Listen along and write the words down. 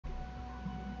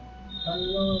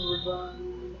Hello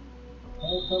everyone,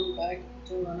 welcome back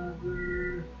to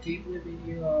another gameplay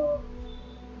video of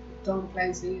Tom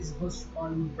Clancy's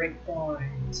Recon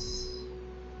Breakpoint.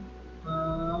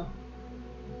 Uh,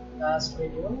 Last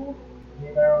video,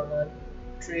 we were on a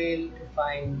trail to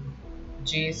find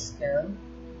Jay's skull.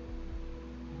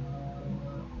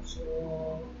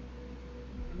 So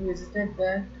we visited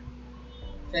that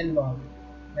Fenlog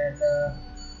where the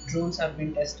drones have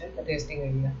been tested, the testing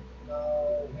area.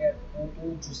 Now we have to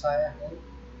go to Josiah Hill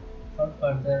for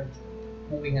further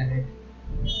moving ahead.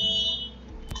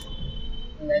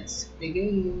 Let's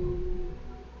begin.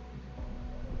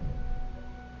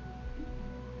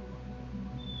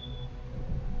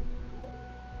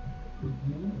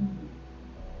 Mhm.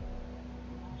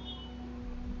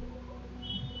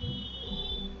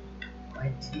 My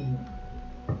team.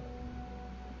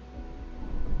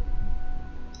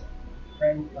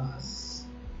 Friend pass.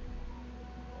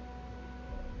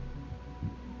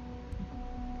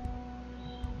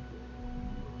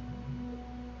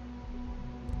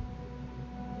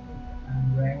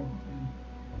 And rank 3.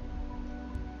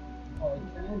 Oh,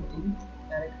 can I delete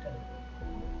character?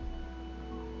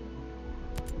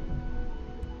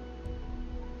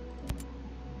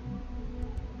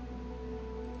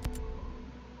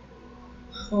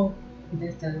 Oh,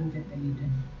 this doesn't get deleted.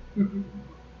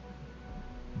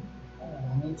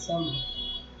 I need some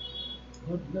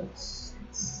good looks.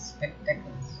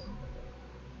 Spectacles.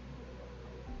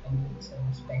 I need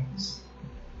some specs.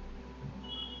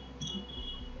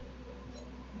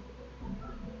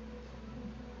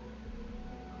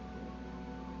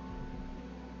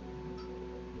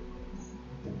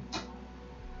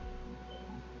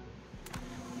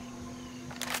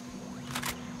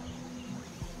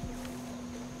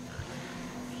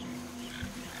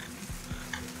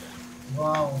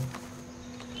 Wow,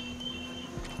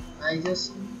 I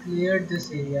just cleared this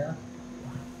area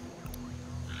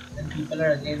and people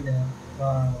are again there.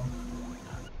 Wow.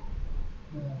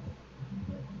 Yeah.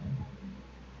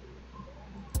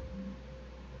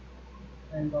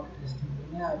 And of testing.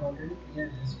 Yeah, I've already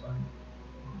cleared this one.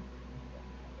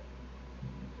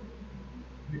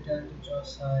 Return to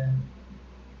Josiah.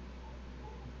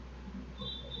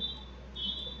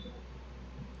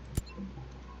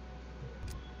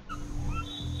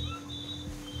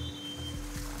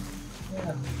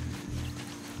 Yeah,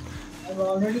 I've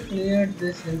already cleared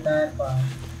this entire part.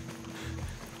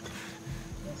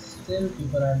 But still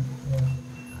people are here.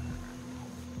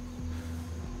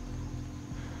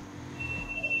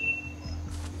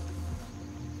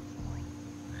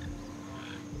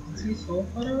 Is he so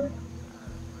far away?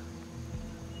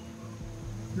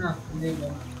 Nah, there you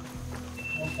go.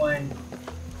 No point.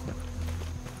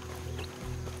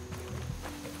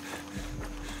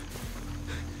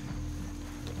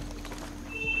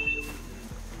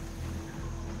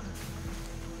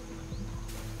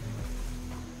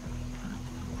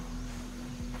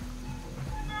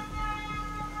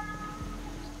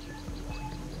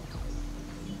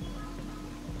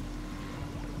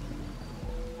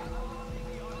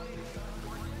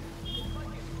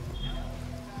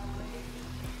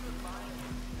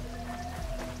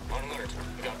 On alert.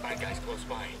 We got bad guys close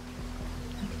by.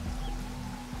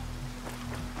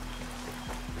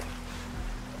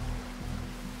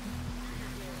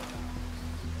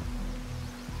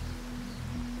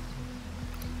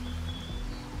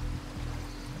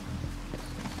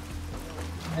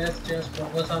 Let's just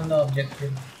focus on the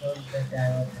objective. Don't get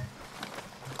diverted.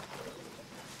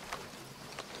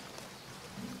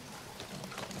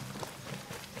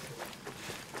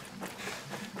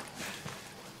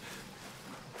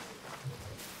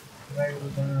 Where we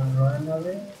gonna run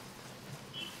away?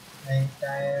 I'm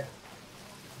tired.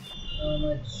 How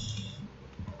much?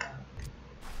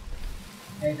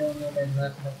 I don't know the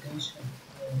exact location.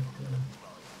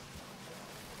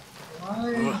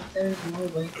 Why there is no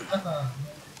way? Aha.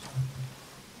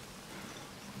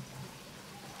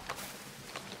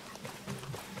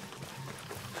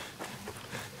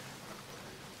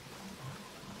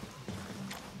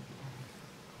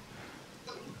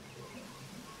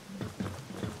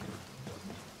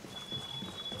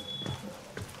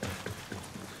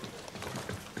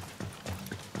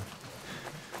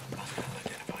 Hostile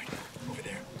identified. Over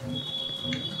there.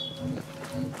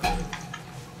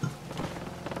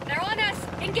 They're on us!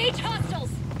 Engage hostiles!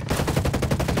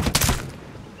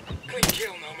 Clean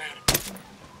kill, Nomad.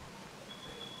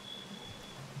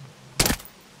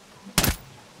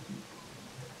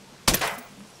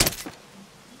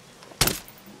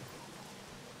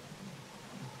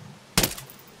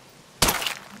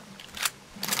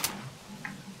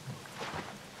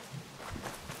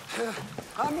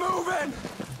 I'm moving!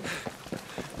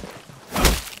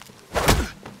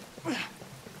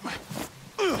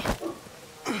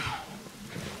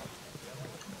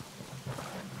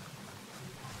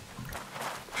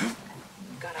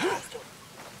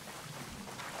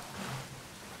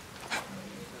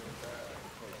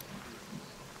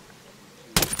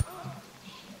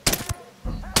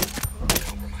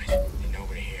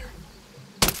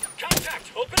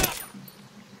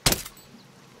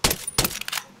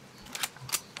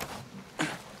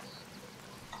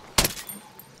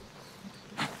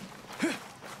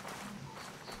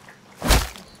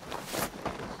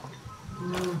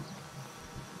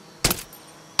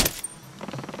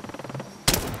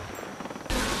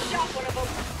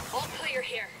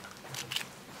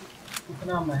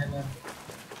 इतना मेहनत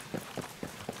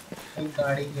एक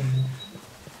गाड़ी के लिए।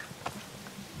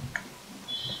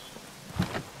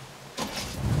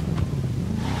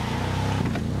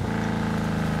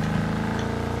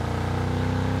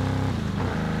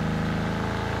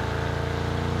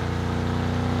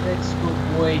 Let's go,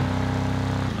 boy.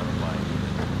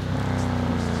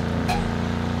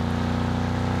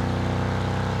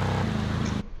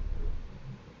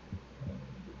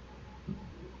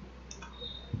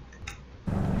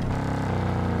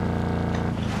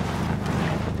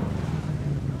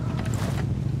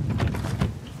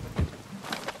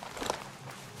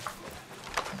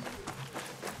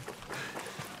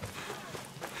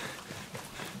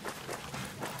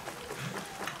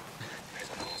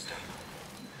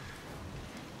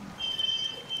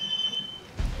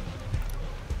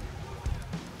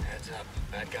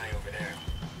 That guy over there.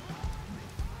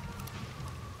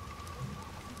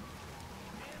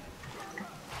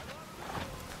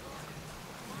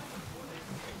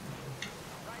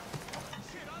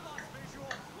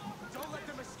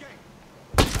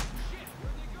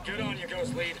 Get on, you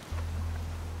ghost lead.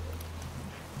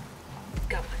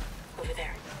 Got one. Over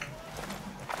there.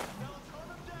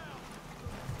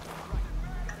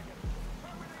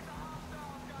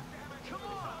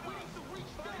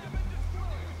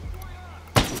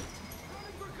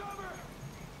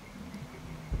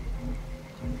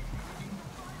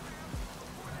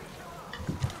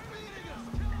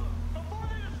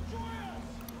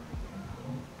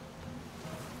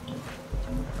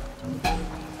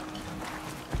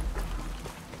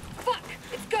 Fuck!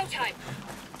 It's go time!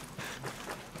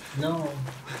 No.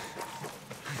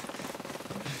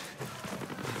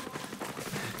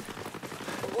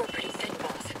 We're pretty thin,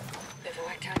 boss.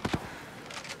 Bivouac time.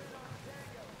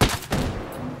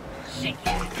 Shit,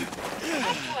 yeah.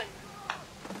 Up one!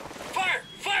 Fire!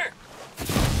 Fire!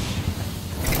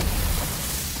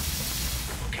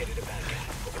 Located a bad guy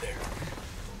over there.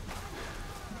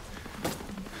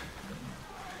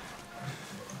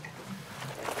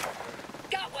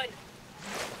 Got one!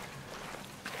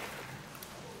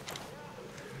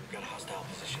 Got a hostile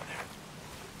position there.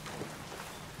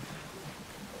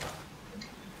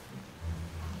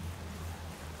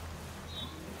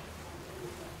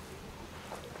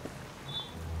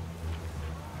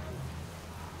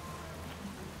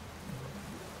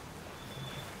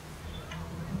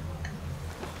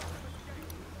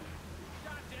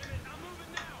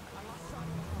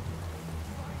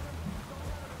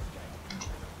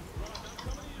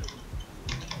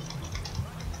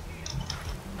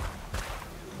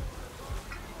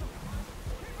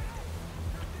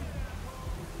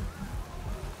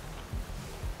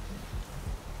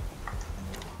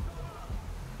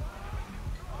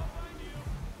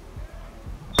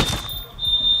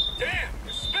 Damn!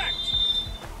 Respect!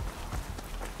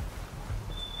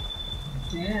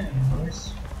 Damn, boys.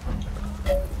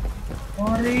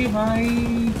 Sorry, bhai.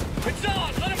 It's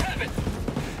on! Let him have it!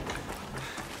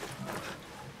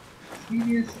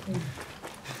 Seriously.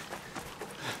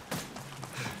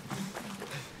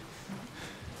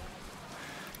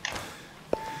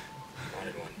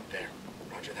 Wanted one. There.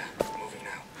 Roger that. Moving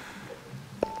now.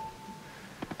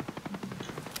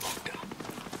 Locked up.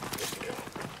 Good to go.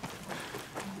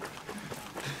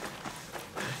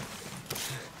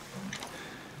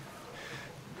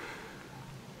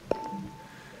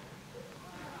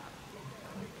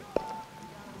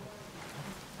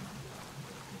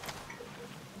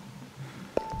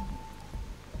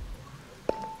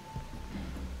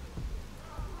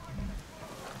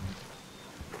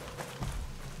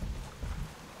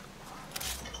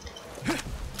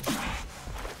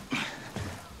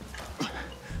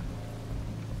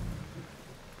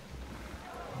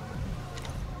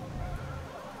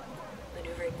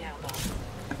 Maneuvering now, boss.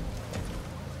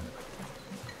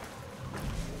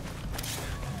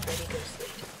 Ready, ghost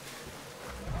lead.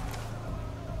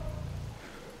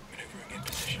 Maneuvering in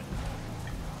position.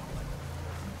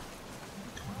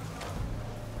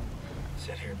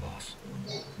 Set here, boss.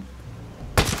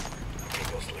 Okay,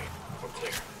 ghost lead. We're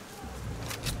clear.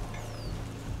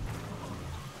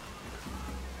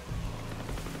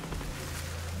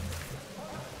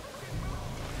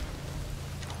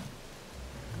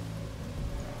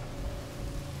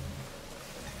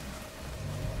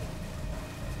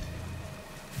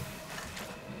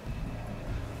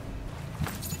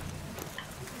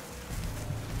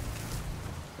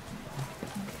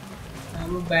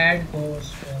 I'm a bad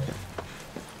ghost. Man.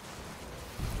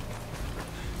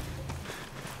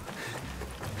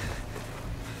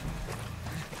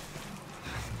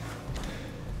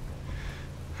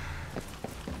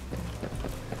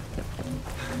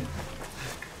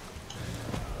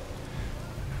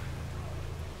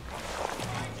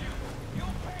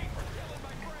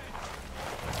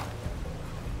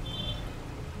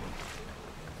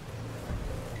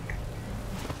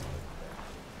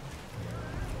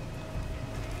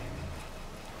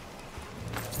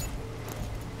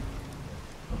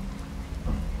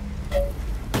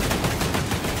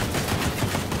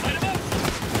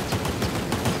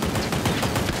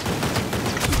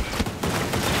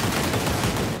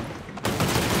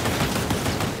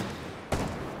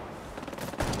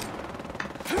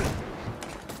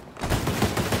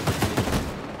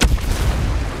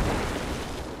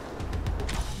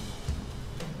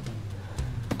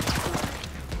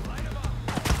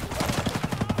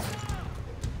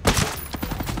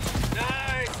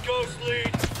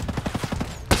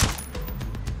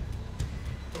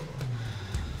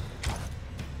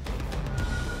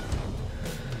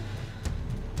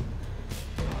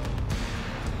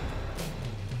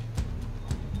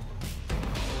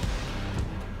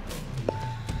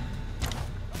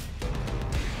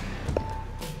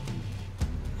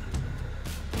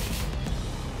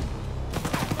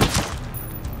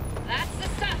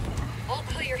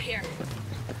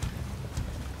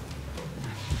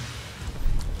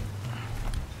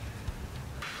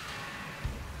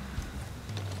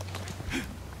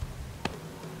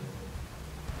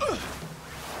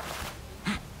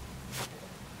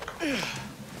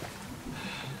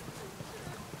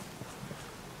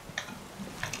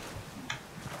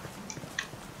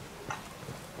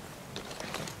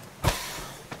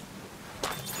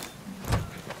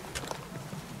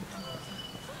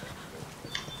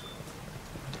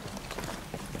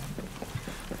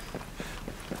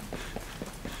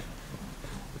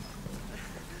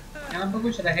 यहाँ पे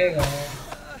कुछ रहेगा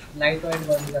light white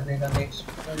बंद करने का next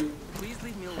पर Please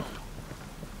leave me alone.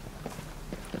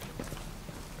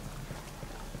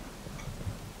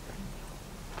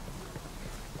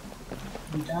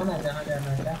 जाना जहाँ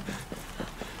जाना है क्या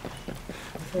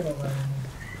फिर होगा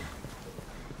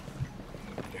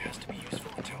There has to be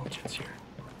useful intelligence here.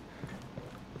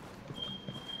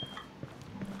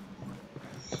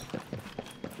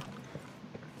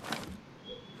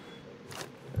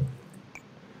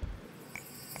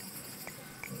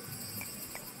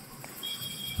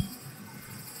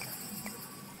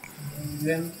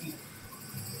 UMP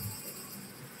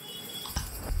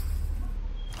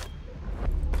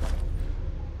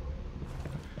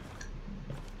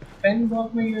pen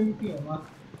box में यूएमपी होगा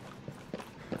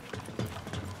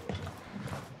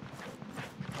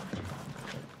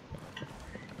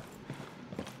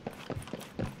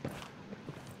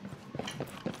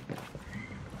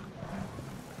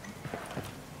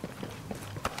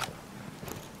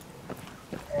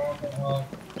और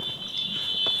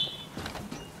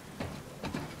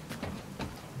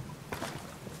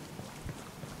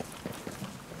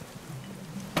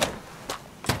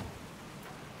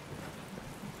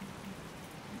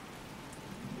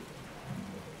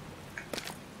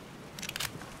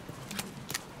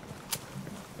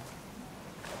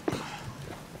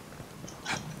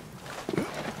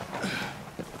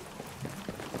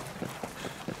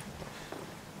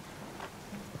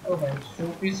ओ भाई शो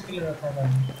पीस के लिए रखा था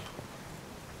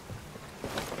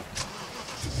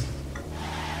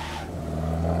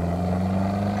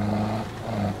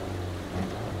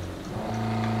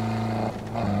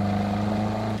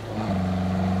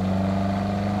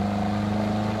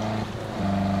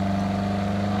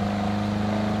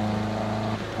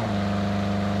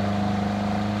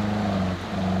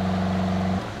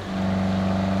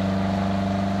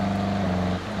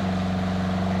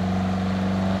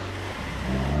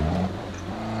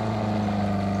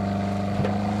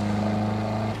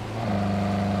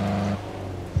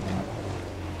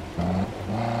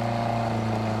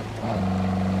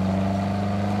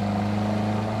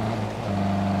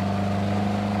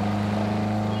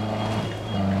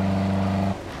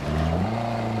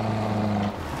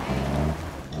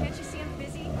Can't you see I'm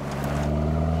busy?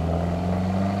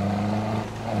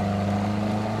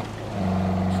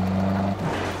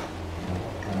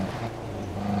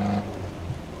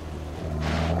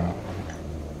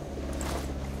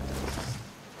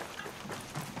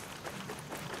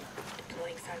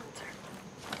 Deploying silencer.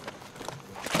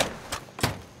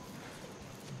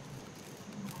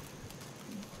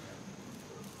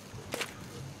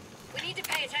 We need to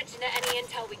pay attention to any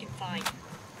intel we can find.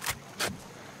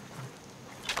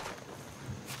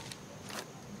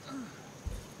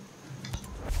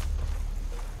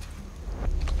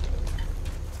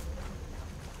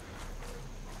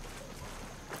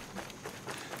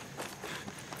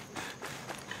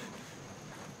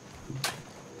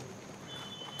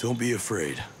 Don't be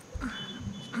afraid.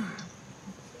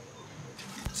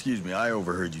 Excuse me, I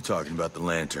overheard you talking about the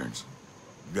lanterns.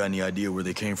 You got any idea where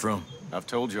they came from? I've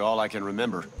told you all I can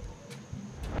remember.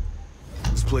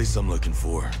 This place I'm looking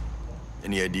for.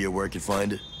 Any idea where I can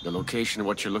find it? The location of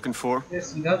what you're looking for? ये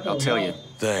सीधा तो I'll tell you.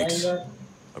 Thanks. आएगा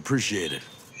Appreciate it.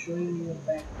 showing you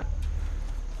back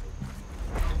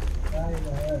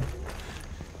आएगा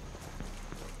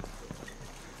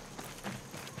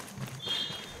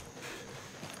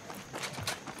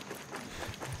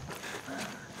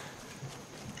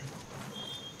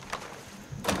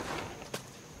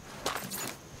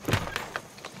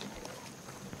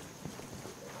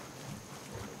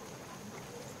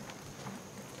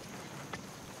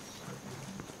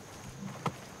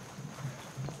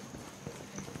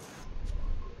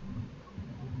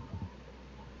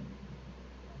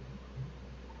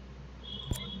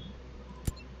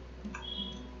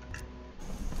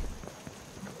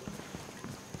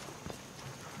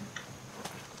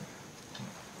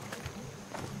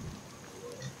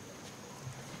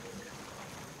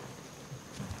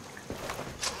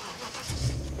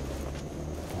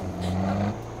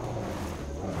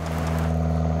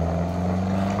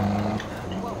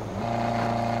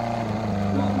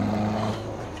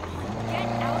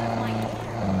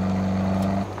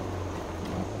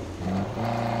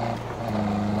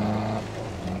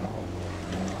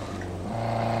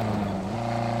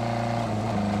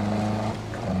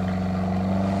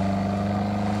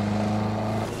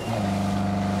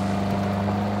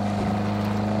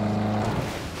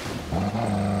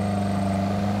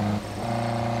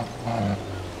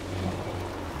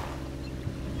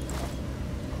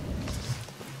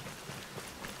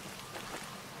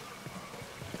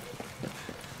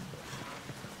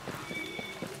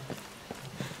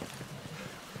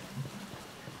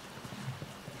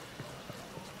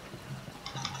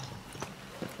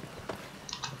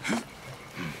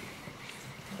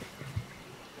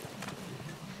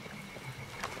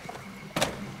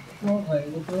ओ भाई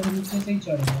वो तो नीचे से ही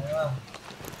चढ़ गया।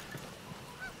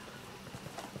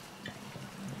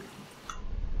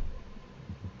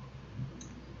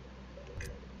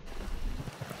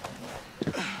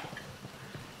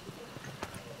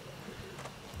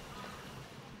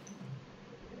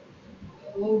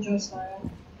 Hello, Josiah.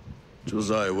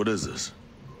 Josiah, what is this?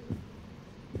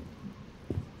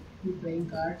 You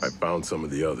playing I cards? found some of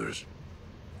the others.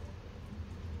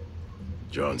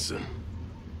 Johnson.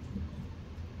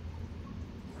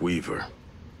 Weaver.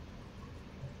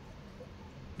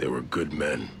 They were good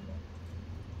men.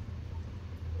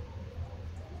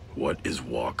 What is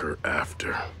Walker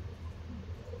after?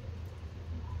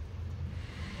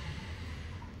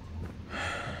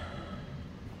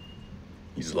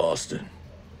 He's lost it.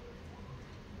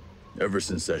 Ever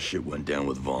since that shit went down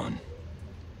with Vaughn.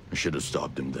 I should have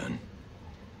stopped him then.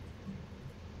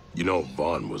 You know,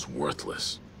 Vaughn was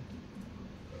worthless.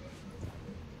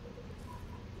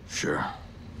 Sure.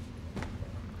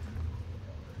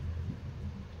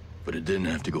 But it didn't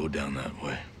have to go down that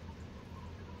way.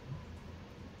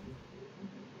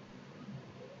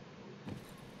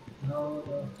 No,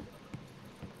 the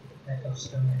backup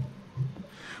story.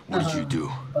 What did you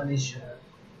do? Punisher.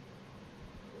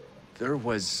 There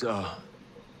was, I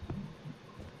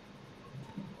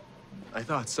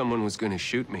thought someone was gonna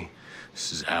shoot me.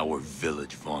 This is our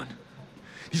village, Vaughn.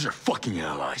 These are fucking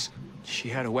allies. She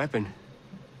had a weapon.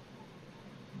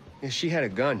 Yeah, she had a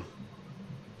gun.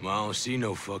 Well, I don't see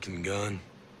no fucking gun.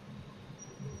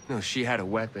 No, she had a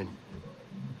weapon.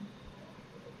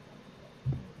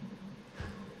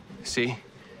 See?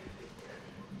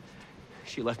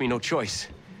 She left me no choice.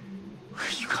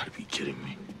 You gotta be kidding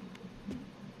me.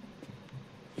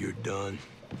 You're done.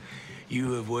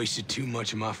 You have wasted too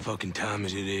much of my fucking time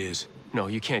as it is. No,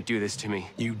 you can't do this to me.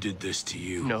 You did this to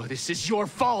you. No, this is your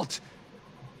fault!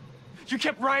 You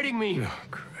kept riding me! Oh,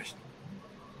 Christ.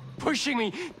 Pushing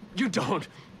me! You don't!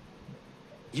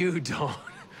 You don't!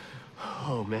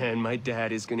 Oh man, my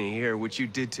dad is gonna hear what you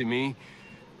did to me.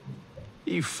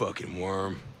 You fucking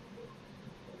worm.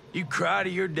 You cry to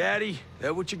your daddy?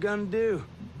 That what you're gonna do?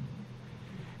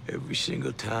 Every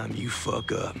single time you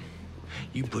fuck up,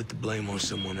 you put the blame on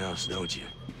someone else, don't you?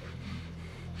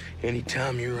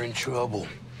 Anytime you're in trouble,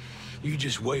 you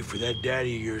just wait for that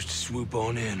daddy of yours to swoop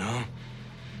on in, huh?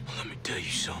 Well, let me tell you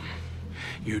something.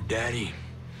 Your daddy,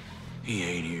 he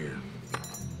ain't here.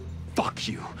 Fuck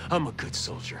you. I'm a good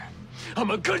soldier.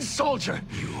 I'm a good soldier!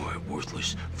 You are a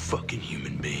worthless fucking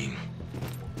human being.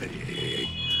 Hey.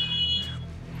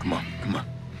 Come on, come on.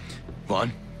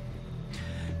 Vaughn,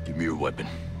 give me your weapon.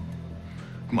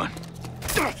 Come on.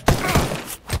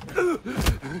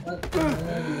 What the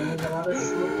hell? You gotta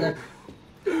shoot that.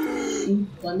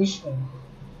 Shoot punishment.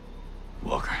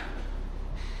 Walker.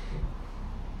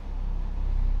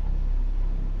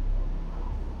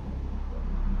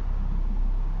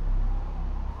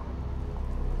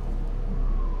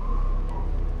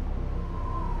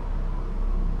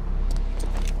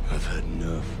 I've had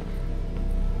enough.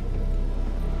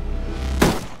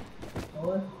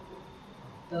 What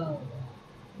the?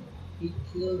 He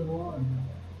killed one.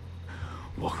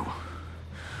 Walker,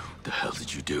 what the hell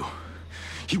did you do?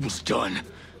 He was done.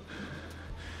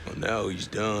 Well, now he's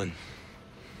done.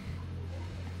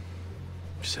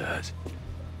 Besides,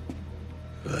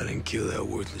 if I didn't kill that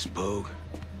worthless pogue,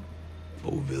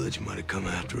 whole village might have come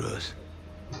after us.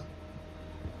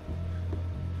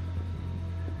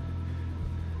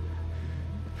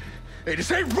 Hey,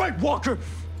 this ain't right, Walker!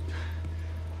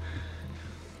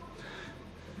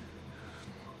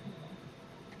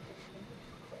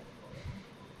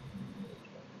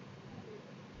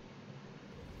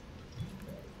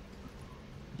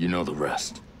 You know the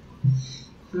rest.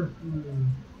 I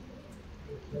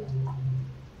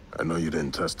know you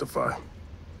didn't testify.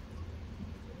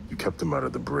 You kept him out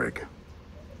of the brig.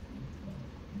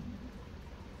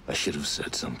 I should have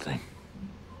said something.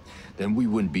 Then we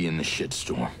wouldn't be in the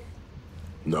shitstorm.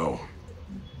 No.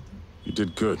 You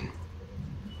did good.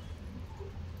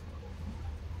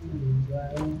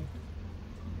 Ryan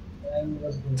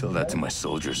was good. Tell that to my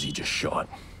soldiers he just shot.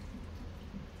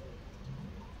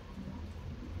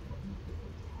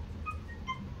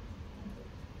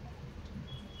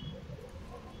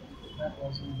 That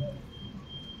wasn't good.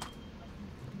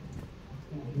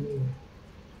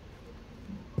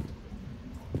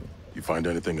 You find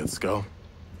anything at Skull?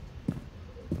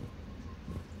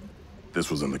 This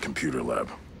was in the computer lab.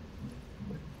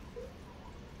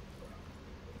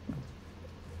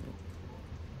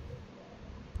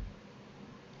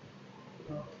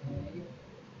 Okay.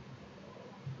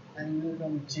 I knew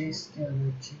from J skill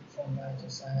retrieve from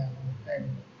Josiah.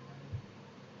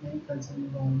 Many concerned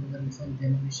about the recent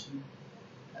demolition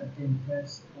at the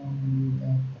impressed on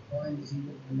the point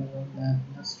zero underworld that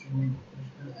must remain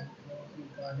professional and closely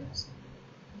guarded secret.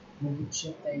 We would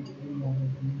check the engineering of the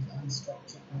building's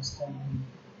unstructured constantly.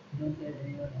 Don't let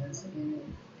anyone else in if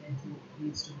anything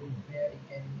needs to be repaired. It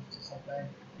can use the supply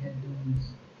repair drones.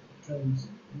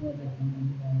 No other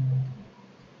command environment.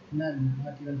 None,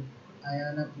 not even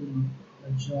Ayana Puri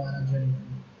or Joanna Jericho.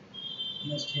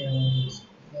 Must hear about it.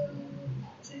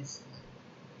 Jason,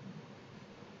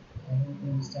 I hope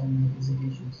you understand my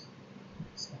hesitations.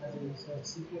 As a research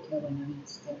secret lab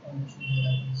underneath the foundation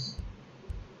database.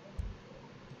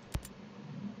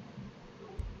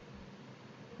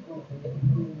 Okay.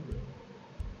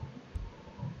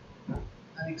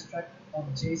 An extract of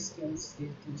J skills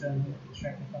leads to journal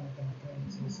extracted from a computer in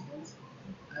J skills.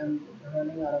 I'm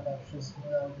running out of options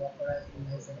without Walker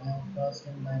realize that I have crossed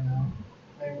him by now.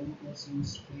 My only course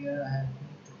seems clear. I have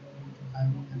need to go into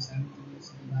hiding and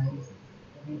simultaneously realize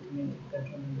the need to maintain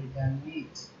control and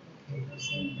retaliate. Okay, the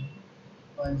same thing.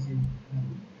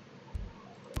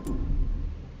 1-0.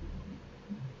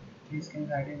 Please can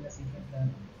hide in the secret lab.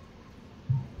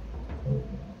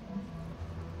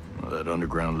 Well, that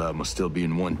underground lab must still be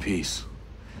in one piece.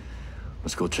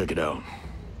 Let's go check it out.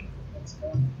 Let's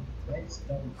go. Let's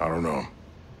go. I don't know.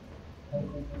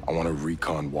 I want to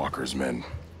recon Walker's men.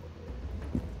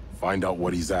 Find out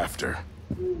what he's after.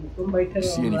 You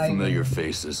see any familiar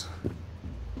faces?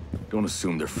 Don't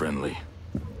assume they're friendly.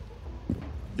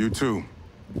 You too.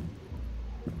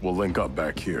 We'll link up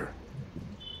back here.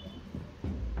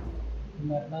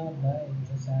 मरना मत भाई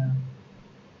जैसा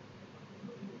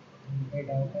पे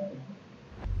doubt है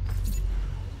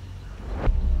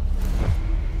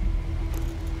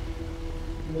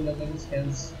मुझे लगा कि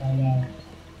scales आया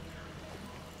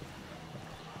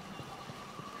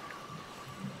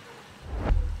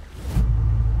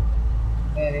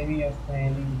the enemy of my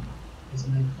enemy is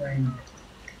my friend.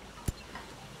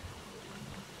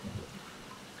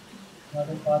 Not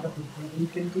a part of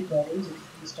infinity problems,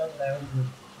 it's start level good.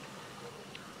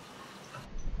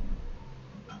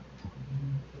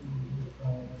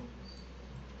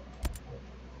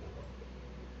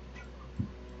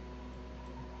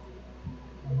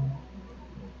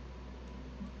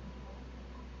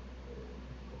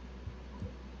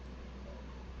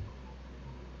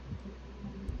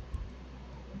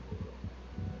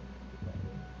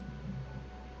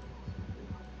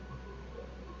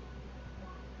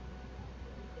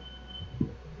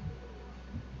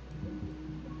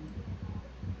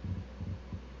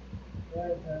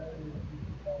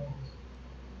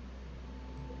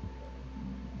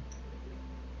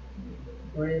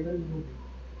 Raven,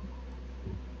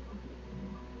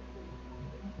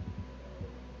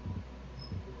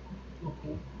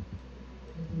 okay.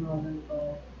 It's northern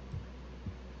power.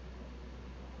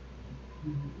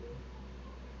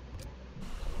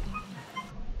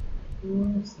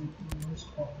 Yes, it most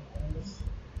populous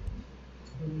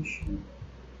exploration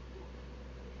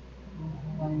of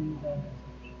mining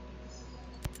objectives.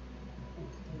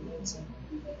 Okay, let's do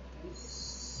like this.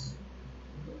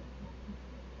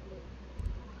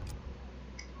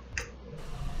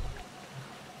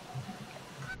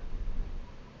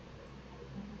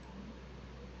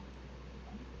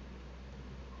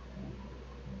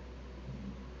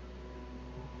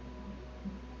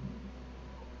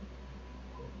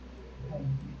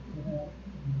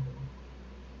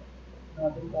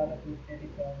 Northern part of Unity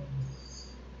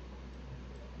province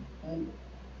and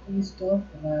east of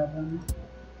Raven.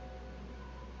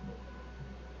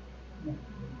 No,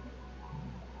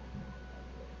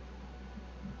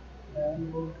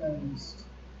 Raven will come east.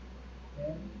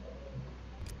 Okay,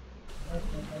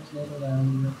 let's go to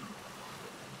Raven.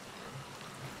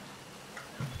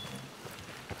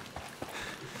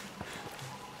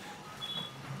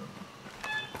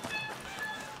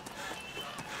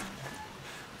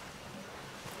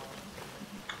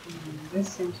 This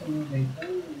seems a new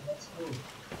vehicle. Let's go.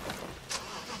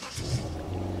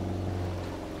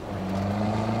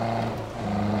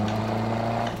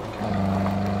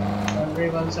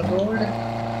 Everyone's aboard.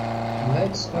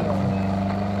 Let's go.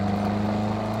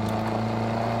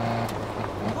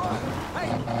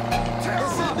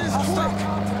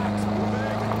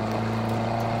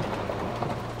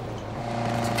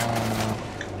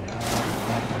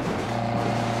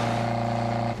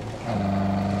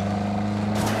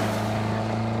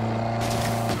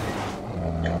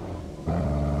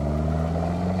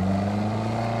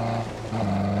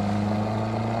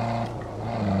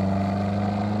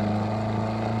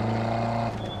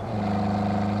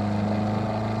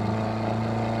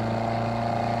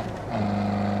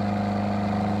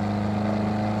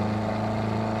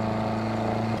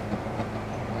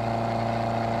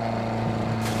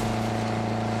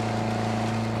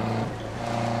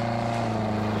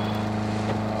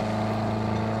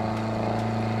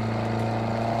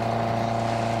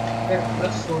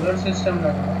 पूरा solar system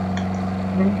लग रहा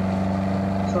है।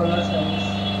 Solar cells,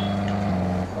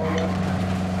 solar,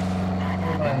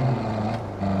 ओ भाई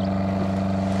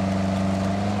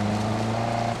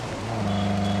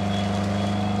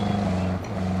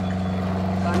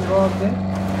can't go up there.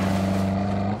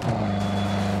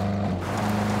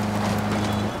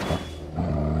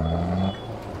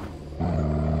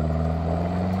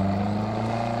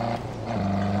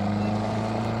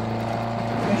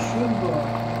 I should go up.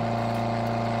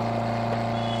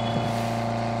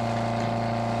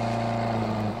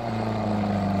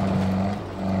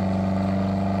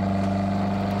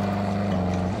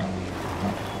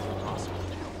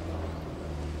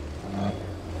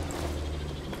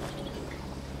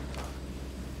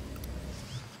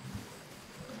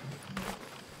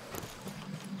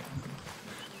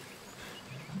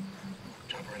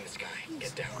 Chopper in the sky.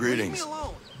 Get down. Greetings.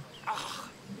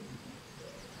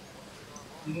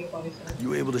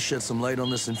 You able to shed some light on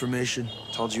this information?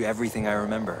 Told you everything I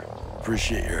remember.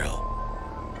 Appreciate your help.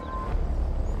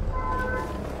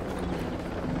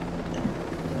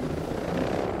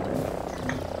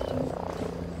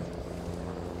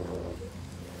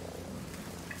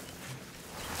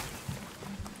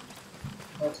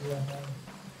 What's that?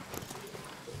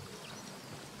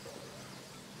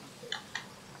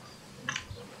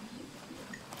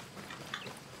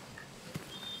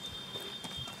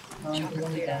 Chopper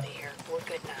cleared out of here. We're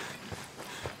good now.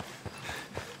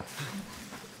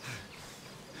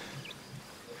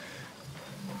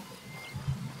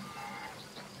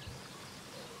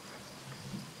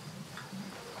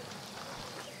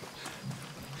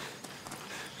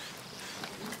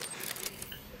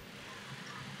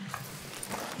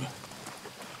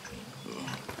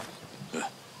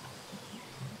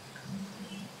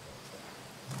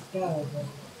 क्या हो गया?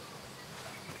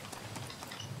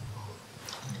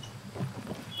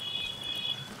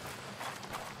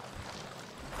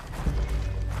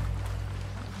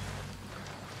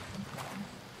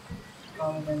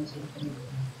 Pencil खरीद ली।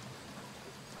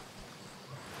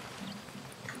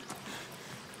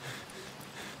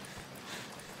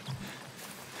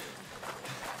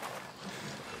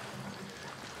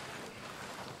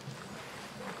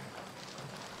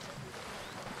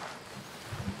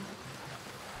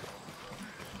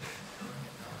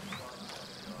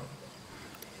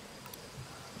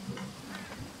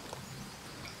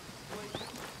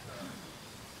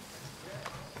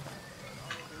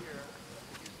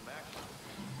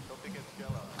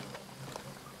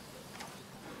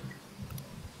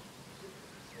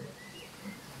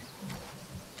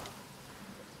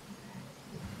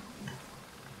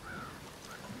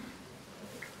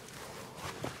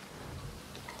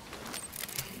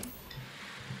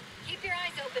 Keep your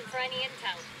eyes open for any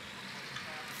intel.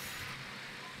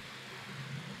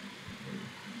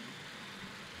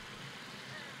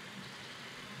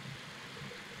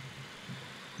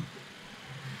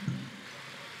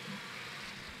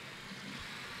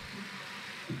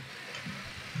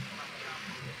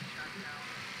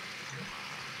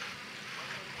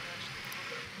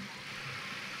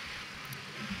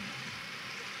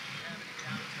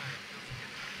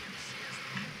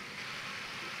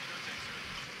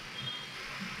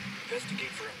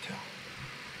 Investigate for intel.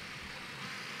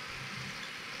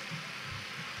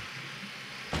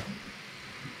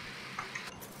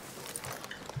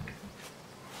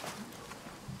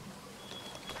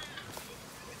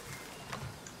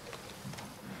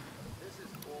 This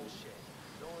is bullshit.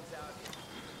 No one's out here.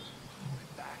 My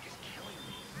back is killing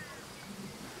me.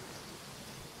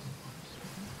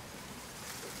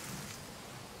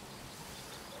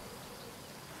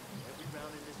 Every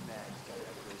round in this mag's got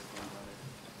that first thing on it.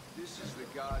 This is the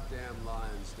goddamn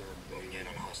lion's den, baby. Moving in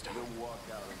on hostile. Then walk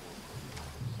out and we'll...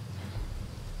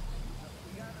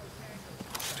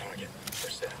 Target.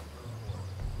 First down.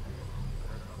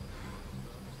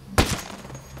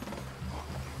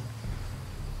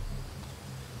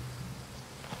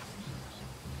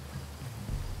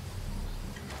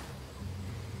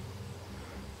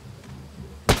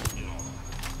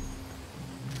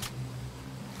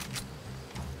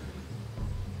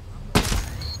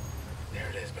 There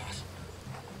it is, boss.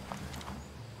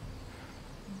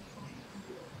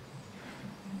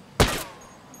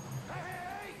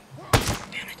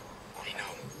 Damn it. I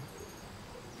know.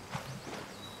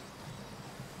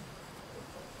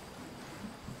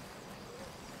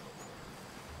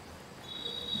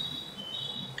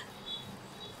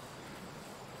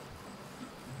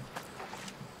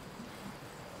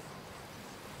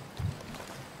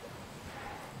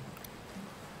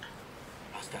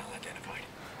 Hostile identified.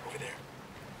 Over there.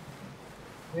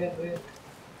 Where?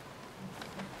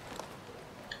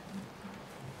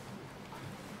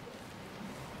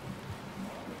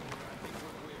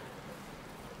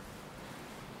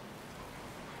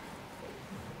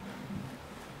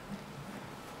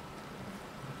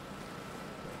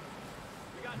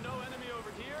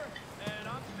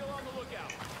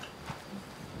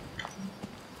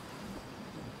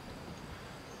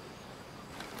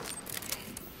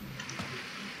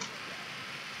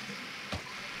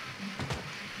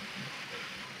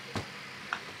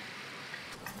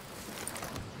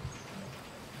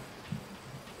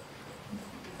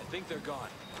 I think they're gone.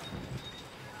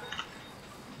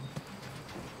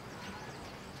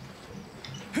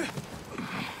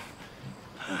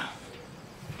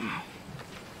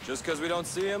 Just because we don't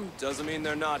see them doesn't mean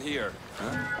they're not here.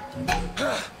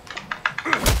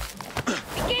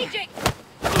 Engaging!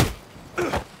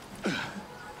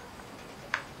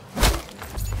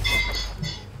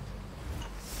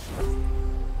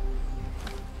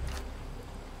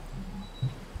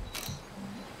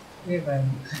 ये भाई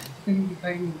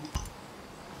दिखाई नहीं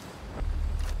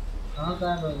कहाँ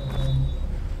गायब हो गए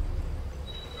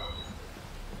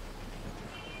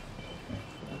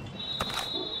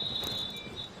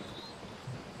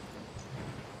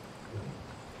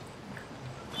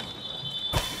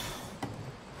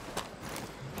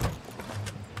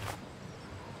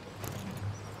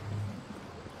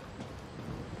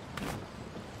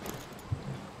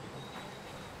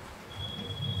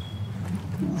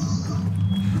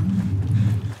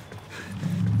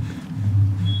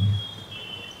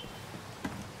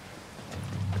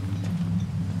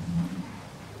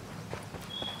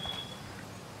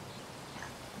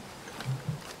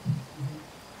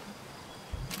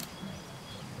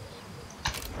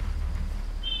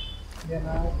They are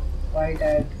now right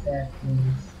at that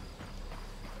place.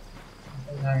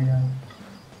 Hideout.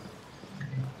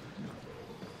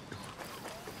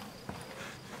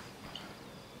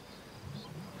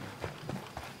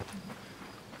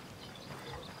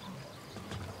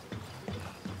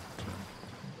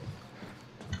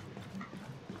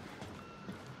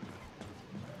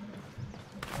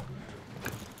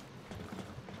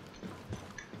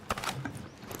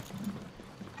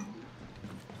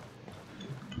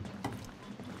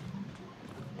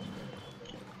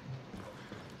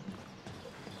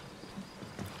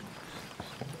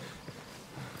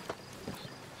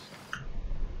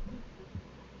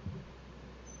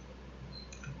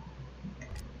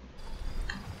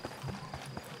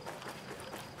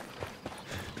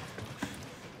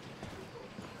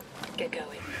 Get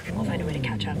going. We'll find a way to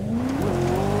catch up.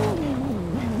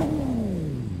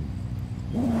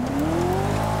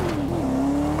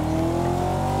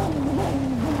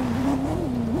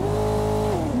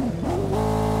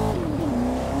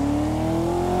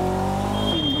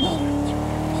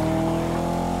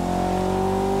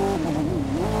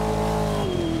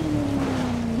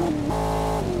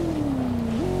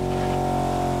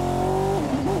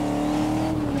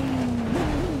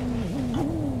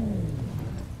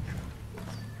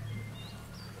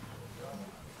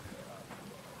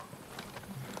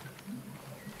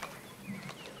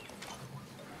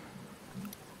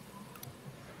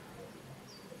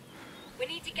 We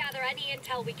need to gather any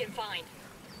intel we can find.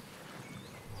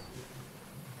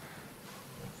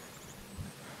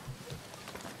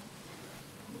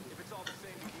 If it's all the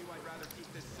same to you, I'd rather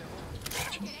keep this civil.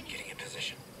 Getting in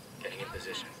position. Getting in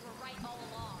position.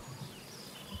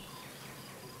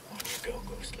 On you go,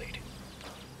 Ghost Lead.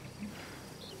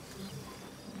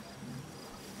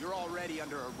 You're already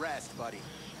under arrest, buddy.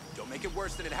 Don't make it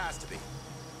worse than it has to be.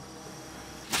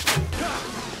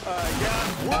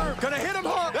 Yeah, we're gonna hit him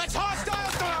hard! That's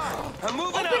hostile style! I'm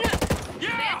moving Open up! up!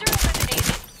 Commander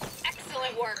eliminated.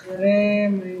 Excellent work. अरे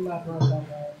मैं मारना था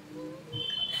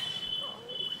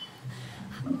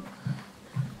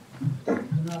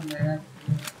ना मेरा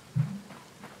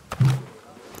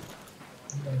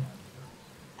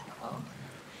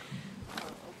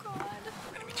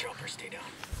Enemy chopper, stay down.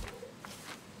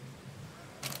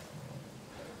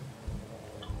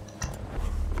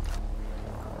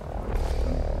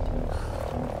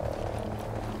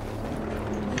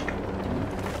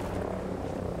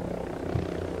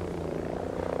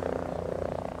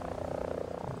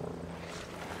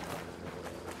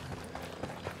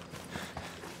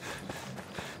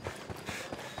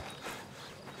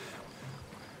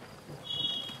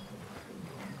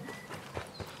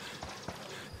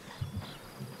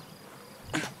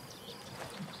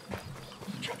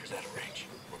 Chopper's out of range.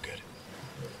 We're good.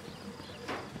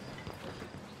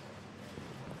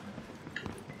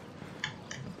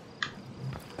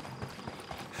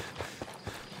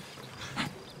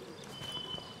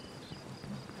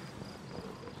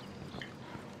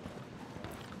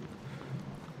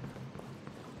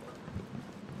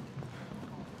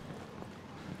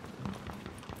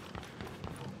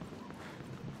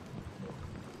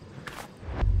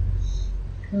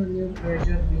 new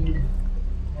pressure read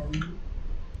heavy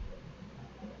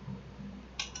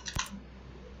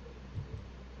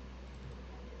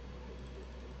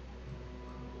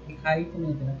दिखाई तो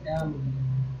नहीं दे रहा क्या मिल रहा है।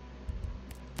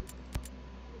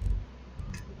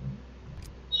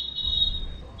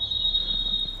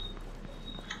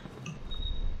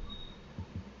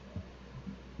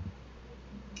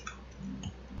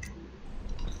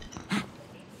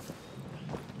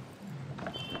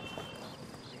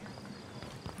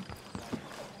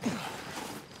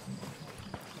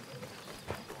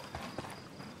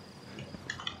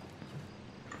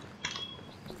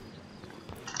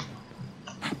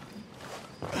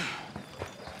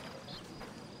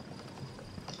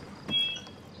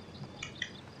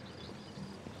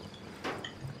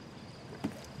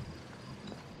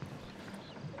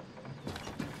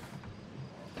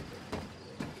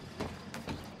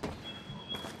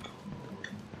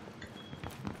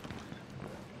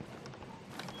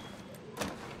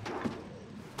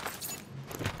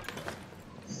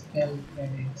 Spell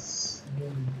credits.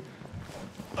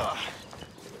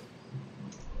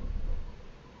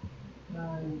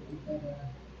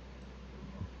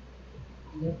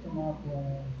 लेफ्ट मार्क है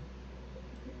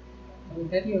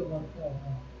इधर ही होगा क्या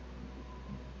होगा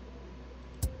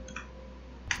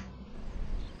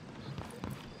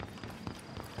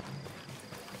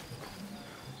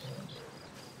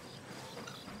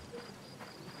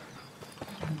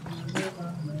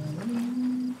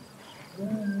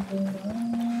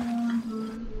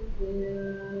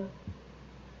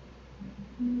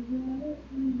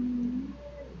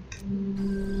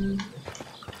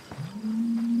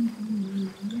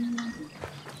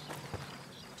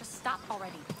Just stop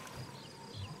already.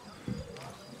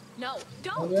 No, हो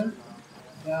don't! गया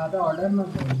ज़्यादा ऑर्डर ना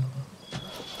करो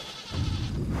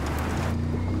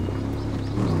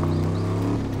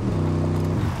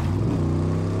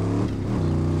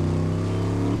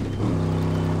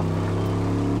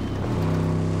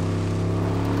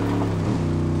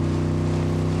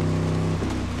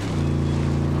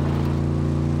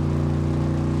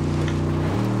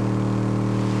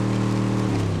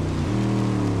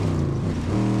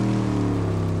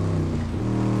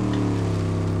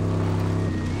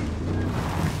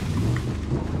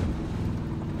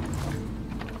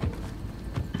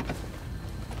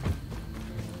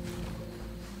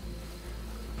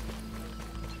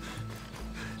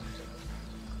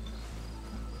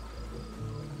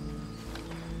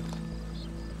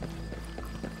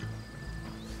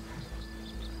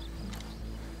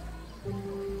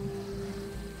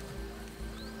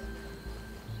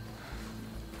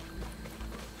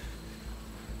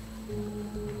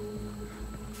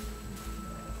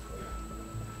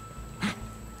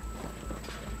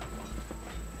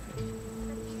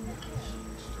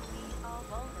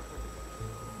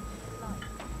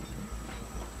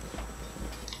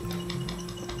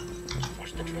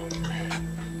Watch the drone.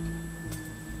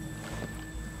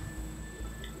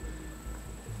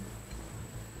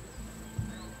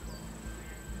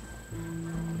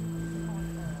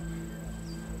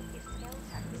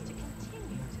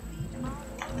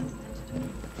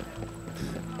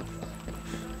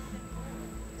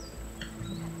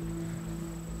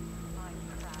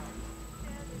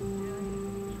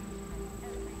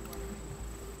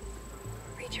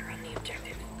 Reacher on the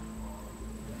objective.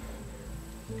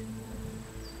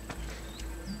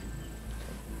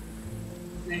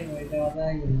 नहीं भाई ज़्यादा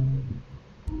ही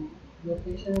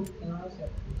लोकेशन कहाँ से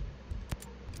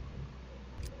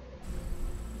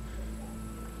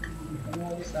इतना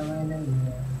भी समय नहीं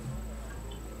है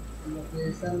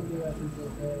लोकेशन भी अभी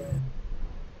देते हैं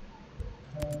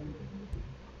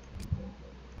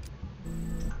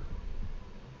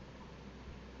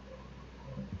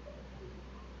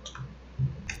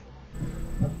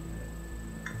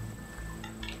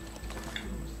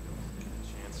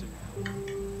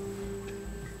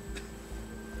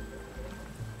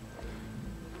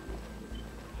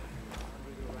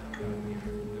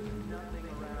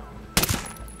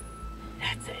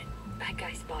That's it. That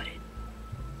guy spotted.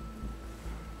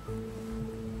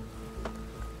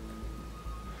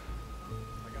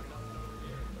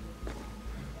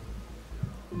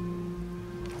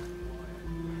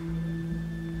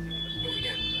 Moving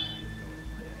in.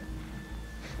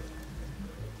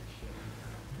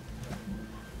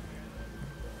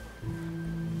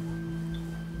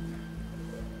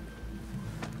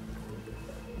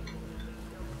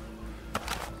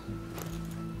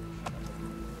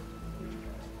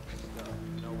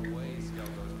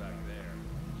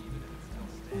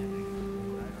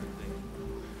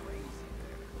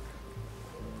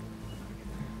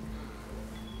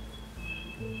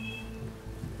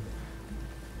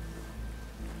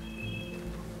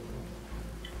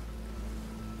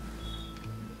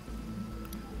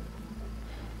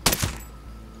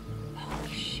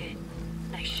 Holy shit.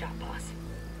 Nice shot, boss.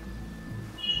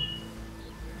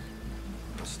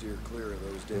 steer clear of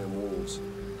those damn wolves.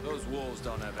 Those wolves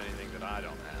don't have anything that I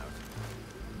don't have.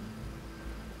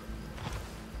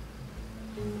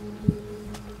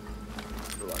 I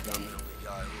feel like I'm the only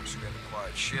guy who looks to get a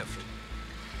quiet shift.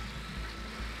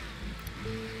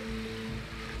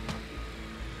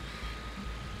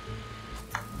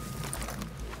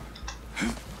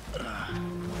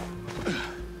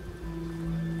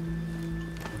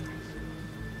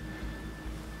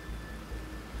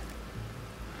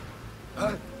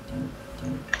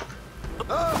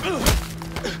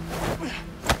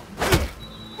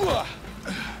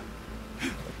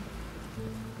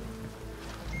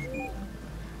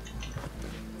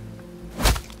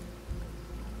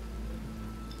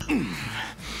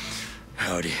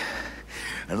 Howdy.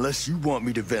 Unless you want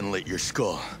me to ventilate your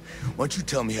skull, why don't you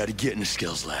tell me how to get in the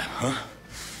skills lab, huh?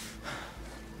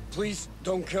 Please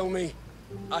don't kill me.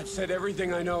 I've said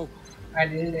everything I know. I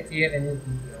didn't hear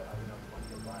anything.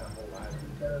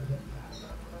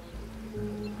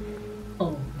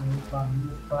 Oh,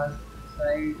 move fast.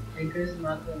 Side increase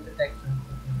marker detection.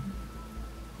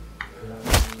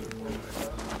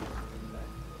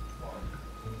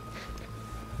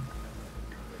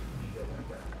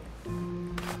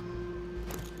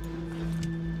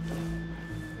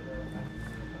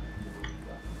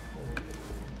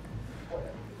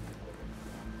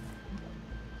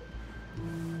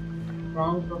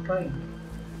 Wrong profile.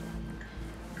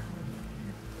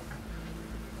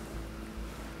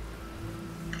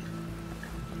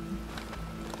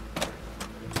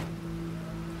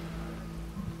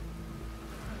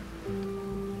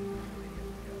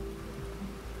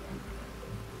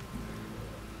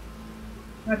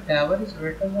 The tower is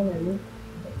better than any.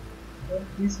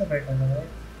 These are better, right?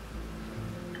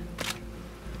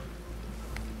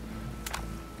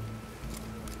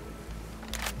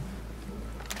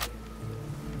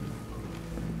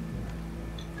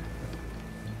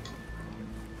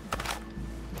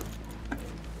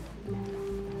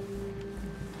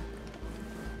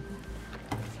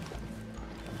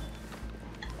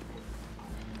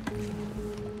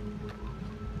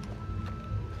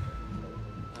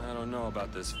 I don't know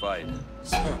about this fight.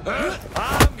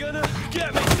 I'm gonna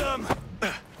get me some.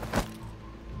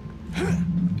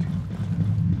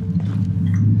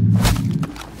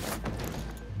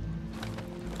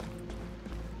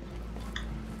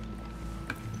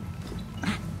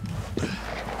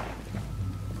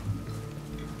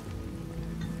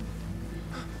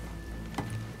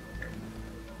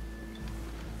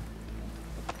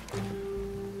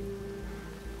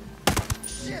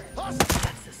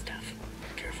 That's the stuff.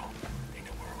 Careful. They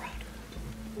know we're around.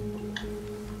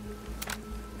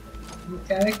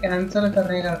 क्या cancel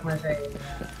करने का रखना चाहिए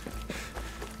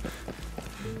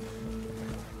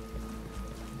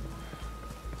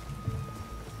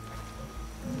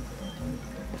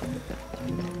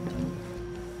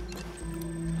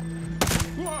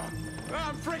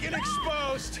I'm freaking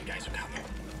exposed. The guys are coming.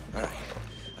 All right.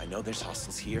 I know there's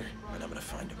hostiles here, and I'm gonna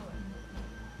find them.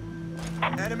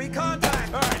 Enemy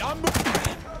contact. All right, I'm.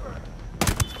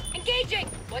 Engaging!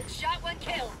 One shot, one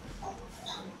kill.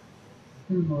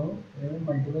 No,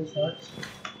 multiple shots.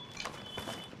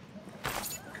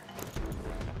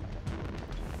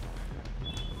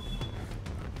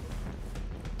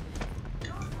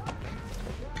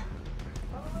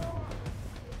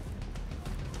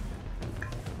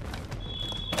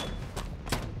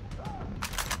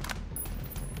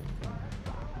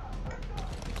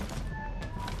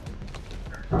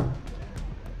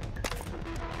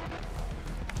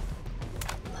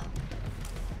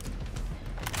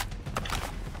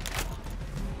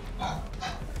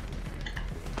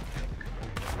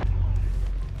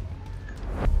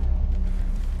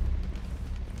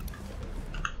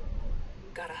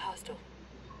 Got a hostile.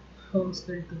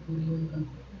 Hostile to Korean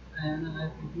and I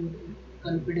feel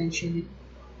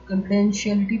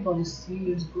confidentiality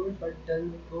policy is good but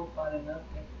doesn't go far enough.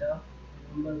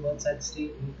 Remember what's at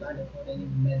stake. We can't afford any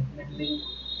meddling.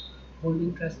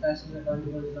 Holding trespassers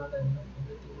accountable is not enough.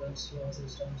 Everything runs through our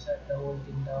system. Shut the whole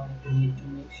thing down. We need to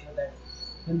make sure that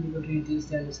when people read this,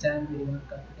 they understand we want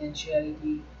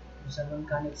confidentiality. If someone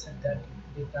can't accept that,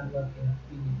 they can't work here.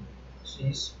 We need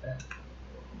chase back.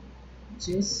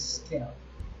 Chase clear.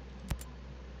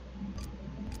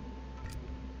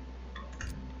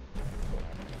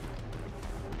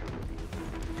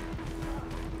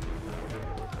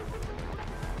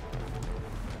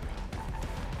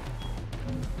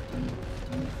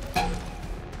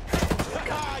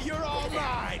 You're all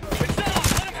mine. It's not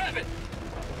off! Let him have it!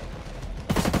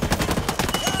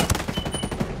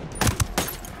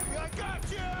 I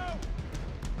got you.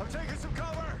 I'm taking some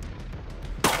cover.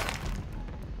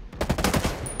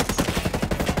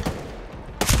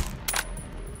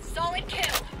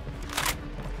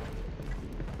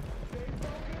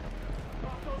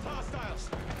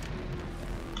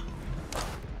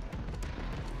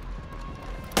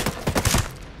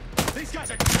 These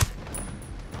guys are...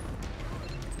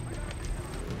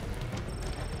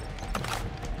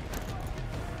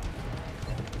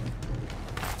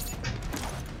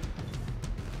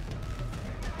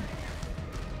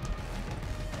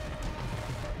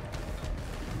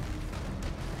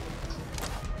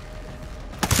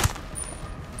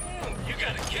 You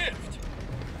got a gift.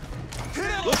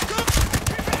 Let's go!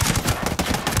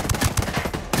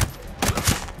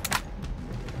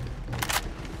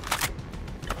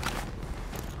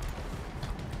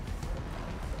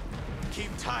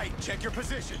 Keep tight. Check your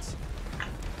positions.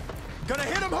 Gonna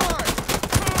hit him hard!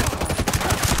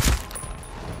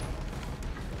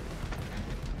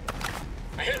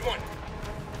 I hit one.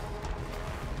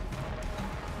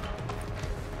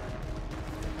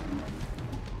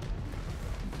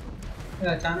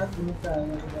 अचानक मुझे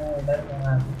डर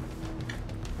लगा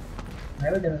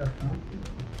मैं भी डर सकता हूँ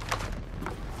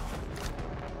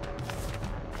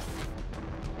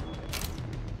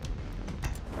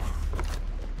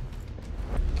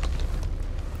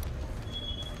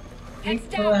एक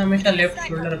तो हमेशा लेफ्ट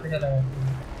शोल्डर पे चला जाता है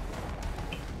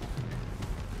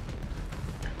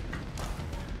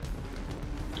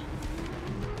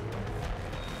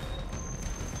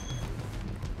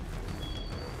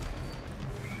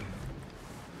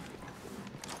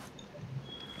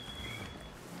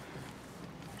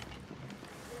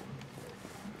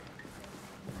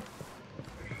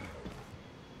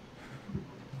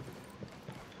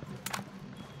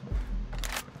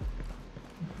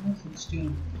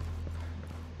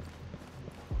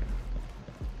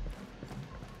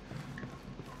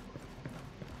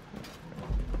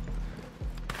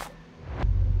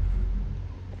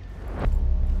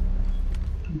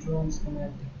drone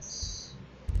schematics.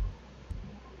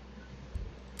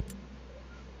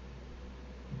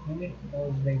 Unit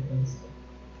those vehicles.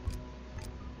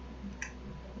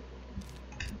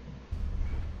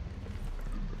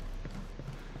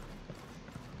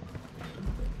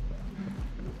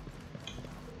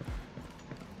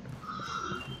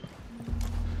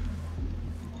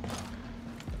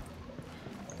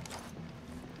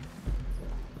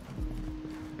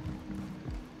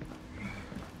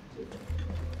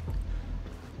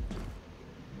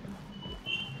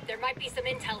 There might be some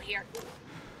intel here.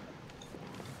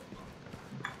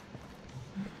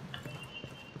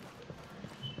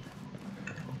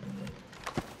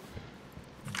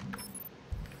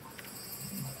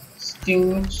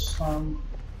 Distinguished sound.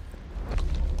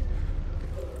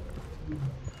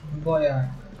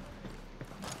 Boyak.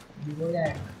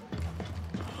 Boyak.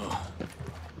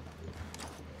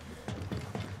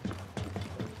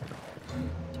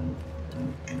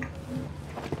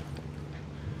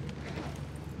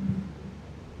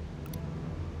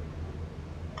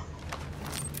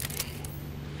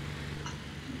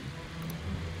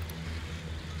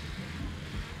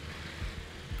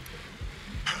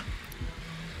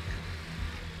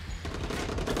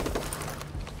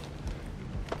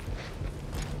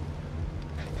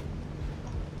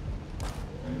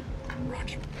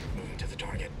 Roger. Moving to the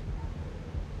target.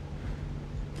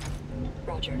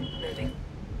 Roger, moving.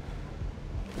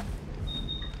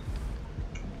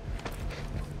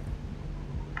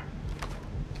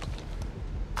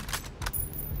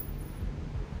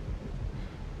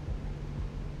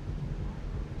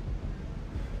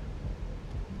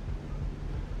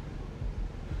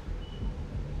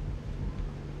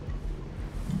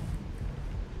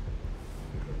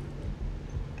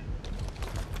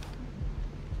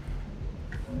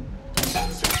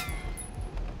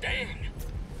 Damn.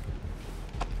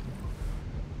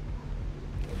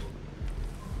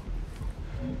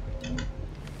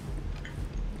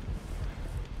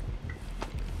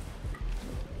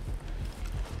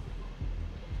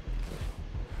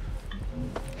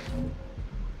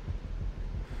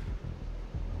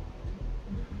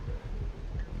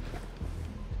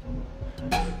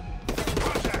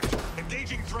 Contact!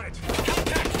 Engaging threat!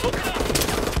 Contact! Open up!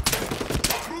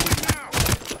 Moving now!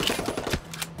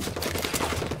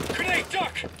 Grenade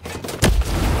duck!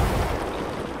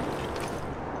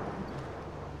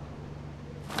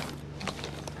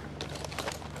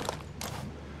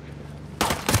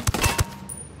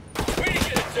 Way to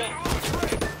get it done!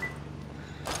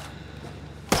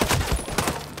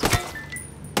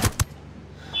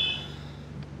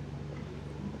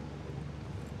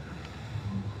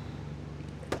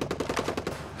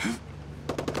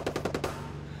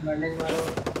 Bandage मारो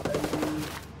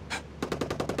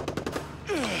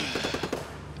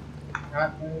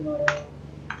हाथ में भी मारो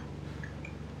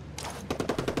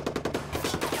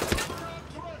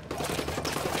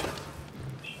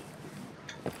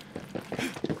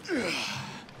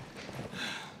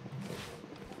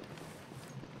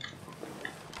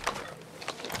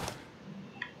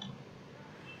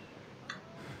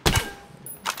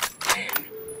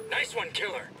Nice one,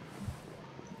 killer.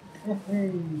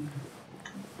 Hey.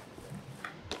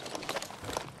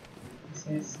 This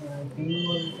is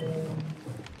teamwork.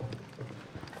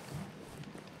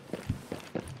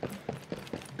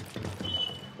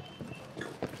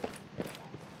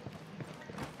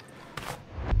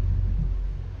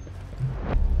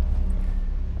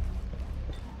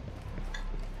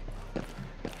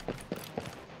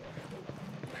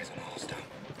 Eyes on the hostile.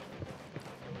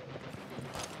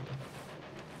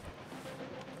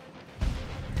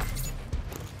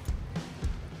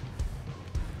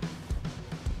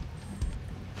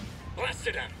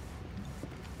 Blasted him.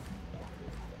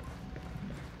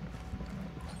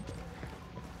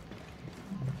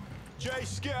 Jay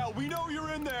Scale, we know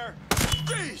you're in there.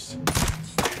 Freeze!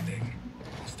 Standing.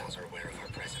 Hostiles are aware of our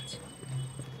presence.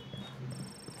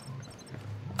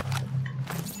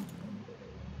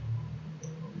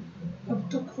 अब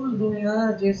तो खोल दो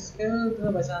यार जिसके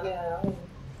तो बचाने आया हूँ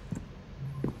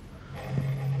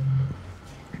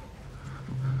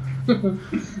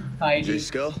Jay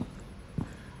Skull?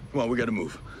 Come on, we gotta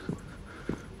move.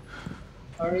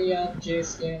 Hurry up,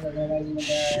 Jason, otherwise you're gonna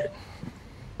die.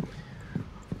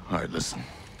 Alright, listen.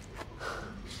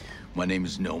 My name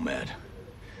is Nomad.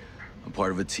 I'm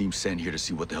part of a team sent here to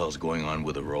see what the hell's going on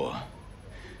with Auroa.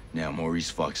 Now, Maurice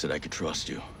Fox said I could trust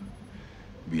you.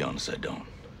 To be honest, I don't.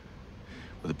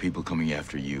 But the people coming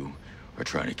after you are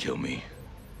trying to kill me.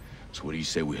 So what do you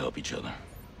say we help each other?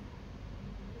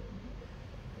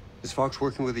 Is Fox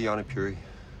working with Yana Puri?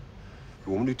 The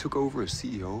woman who took over as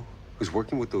CEO? Who's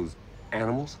working with those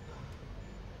animals?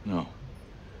 No.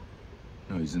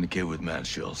 No, he's in the cave with mad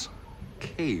shells.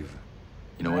 Cave?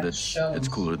 You know what? It's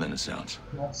cooler than it sounds.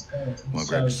 Let's go. Come on,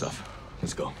 grab your stuff.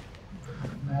 Let's go.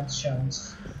 Mad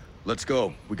shells. Let's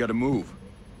go. We gotta move.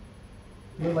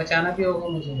 मुझे बचाना भी होगा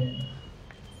मुझे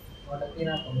और अकेले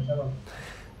ना पड़ो चलो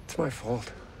It's my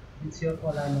fault. It's your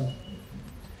fault, I know.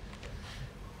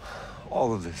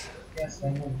 All of this. Yes, I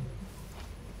know.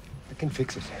 I can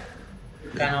fix it.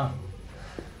 You cannot.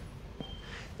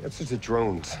 The answer to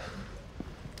drones.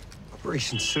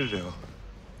 Operation Citadel.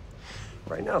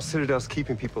 Right now, Citadel's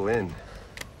keeping people in.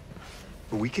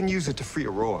 But we can use it to free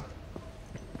Auroa.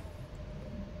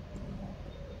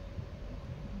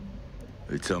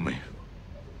 Hey, tell me.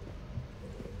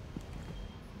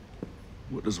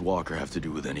 What does Walker have to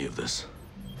do with any of this?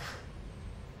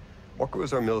 Walker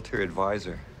was our military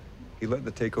advisor. He led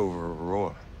the takeover of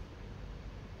Auroa.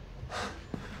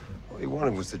 All he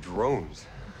wanted was the drones.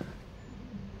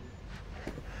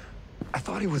 I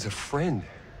thought he was a friend.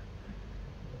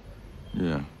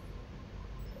 Yeah.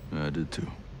 I did too.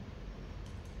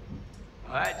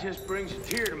 Well, that just brings a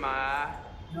tear to my eye.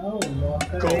 No,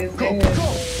 Walker is go, there. go.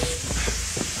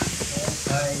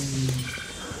 Okay.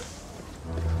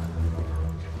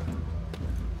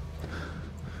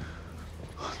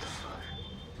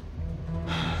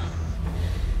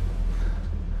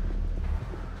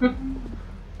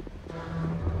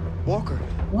 Walker.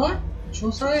 What?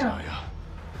 Josiah?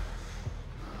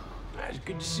 It's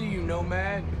good to see you,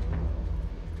 Nomad.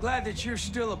 Glad that you're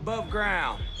still above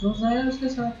ground. Josiah उसके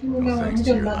साथ ही मिला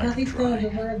मुझे लगा ही था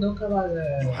Josiah धोखेबाज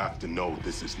है. You have to know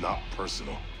this is not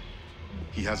personal.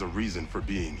 He has a reason for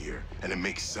being here, and it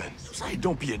makes sense. Hey,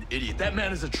 don't be an idiot. That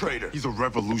man is a traitor. He's a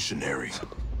revolutionary.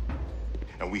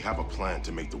 And we have a plan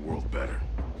to make the world better.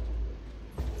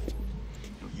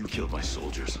 You killed my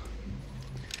soldiers.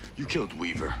 You killed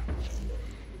Weaver.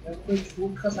 जब कोई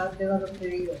झूठ का साथ देगा तो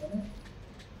फिर यही होगा ना.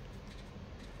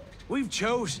 We've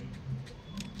chosen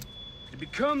to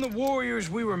become the warriors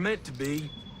we were meant to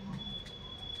be.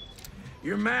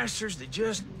 Your masters that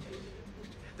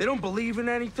they don't believe in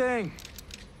anything.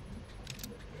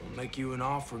 I'll make you an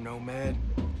offer, Nomad.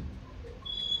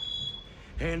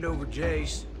 Hand over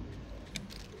Jace.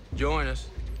 Join us.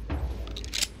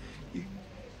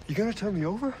 You gonna turn me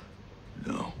over?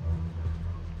 No.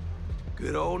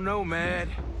 Good old Nomad.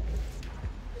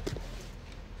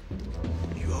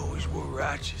 You always were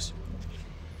righteous.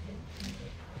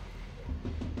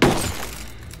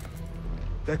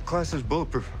 That class is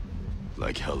bulletproof.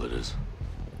 Like hell it is.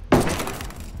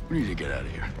 We need to get out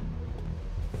of here.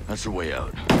 That's the way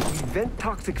out. We vent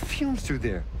toxic fumes through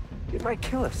there. It might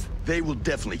kill us. They will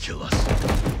definitely kill us.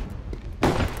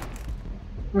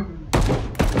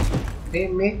 They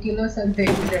may kill us and they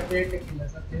will definitely kill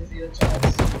us. This is your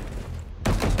choice.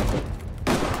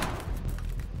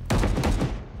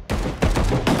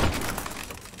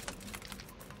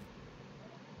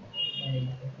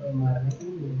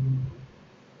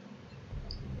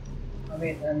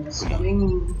 Wait, I'm just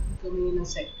coming in a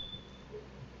sec.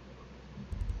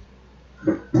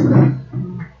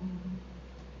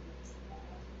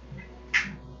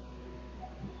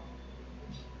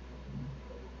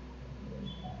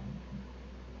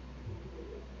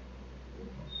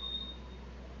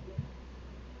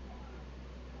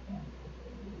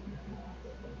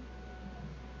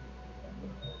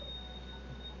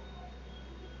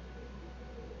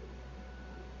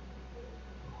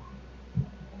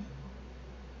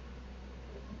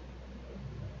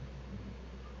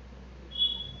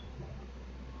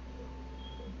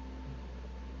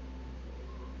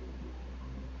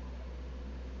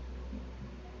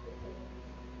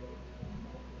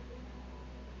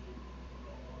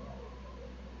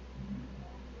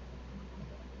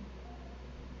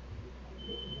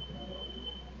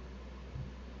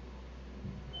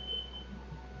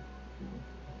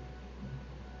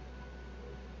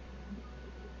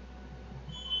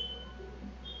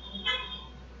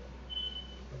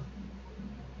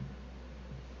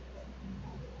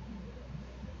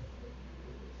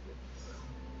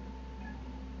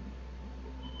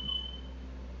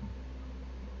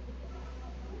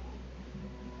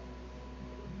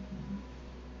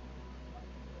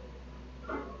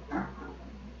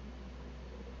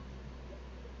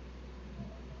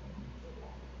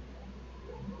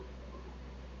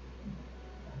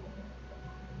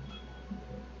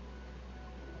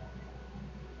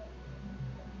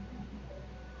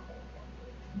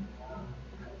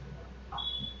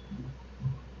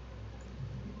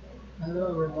 Hello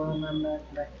everyone, I'm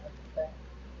back.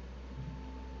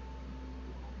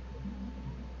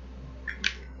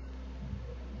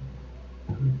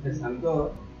 শান্ত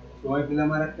সময় পেলে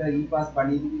আমার একটা ই pass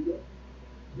বানিয়ে দিবি তো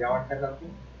যাওয়ারটা কালকে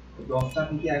 10টা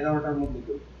থেকে 11টার মধ্যে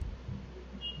তো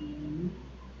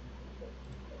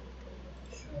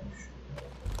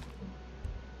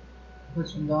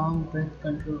Push long breath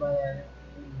control by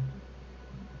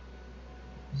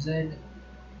Z.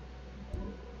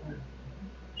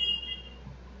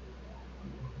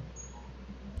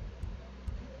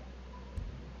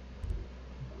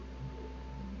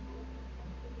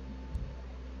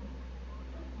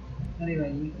 अरे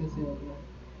भाई ये कैसे हो गया?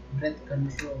 ब्रेथ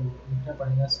कंट्रोल उठना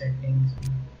पड़ेगा सेटिंग्स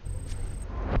में।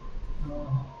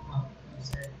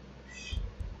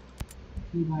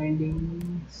 की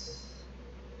बाइंडिंग्स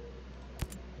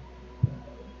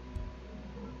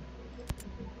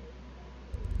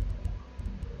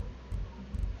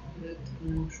ब्रेथ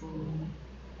कंट्रोल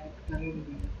ऐड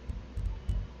करेंगे।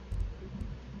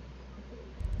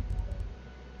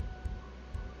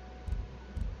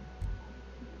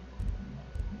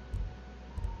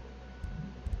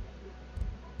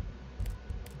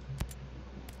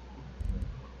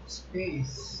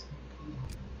 Space.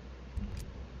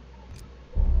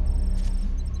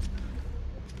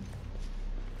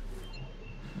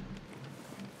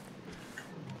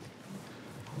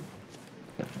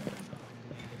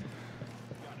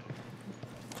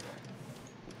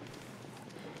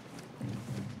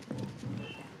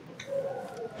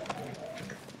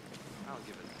 I don't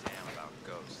give a damn about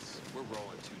ghosts. We're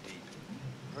rolling too deep.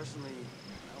 Personally,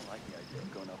 I don't like the idea of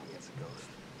going up against a ghost.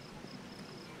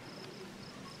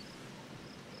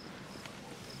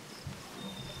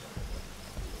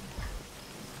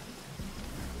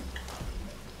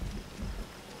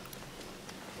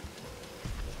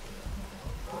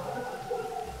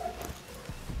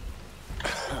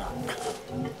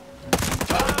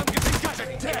 Give these guys a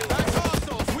tap. That's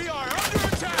hostiles. We are under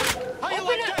attack. How you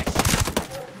like that?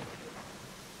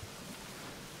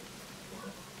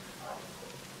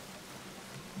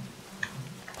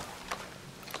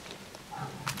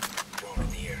 Drone in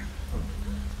the air.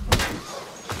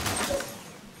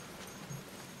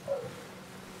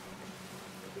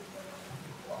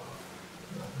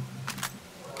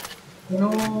 No,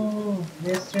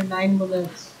 wasted 9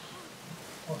 bullets.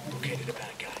 Located a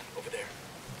bad guy over there.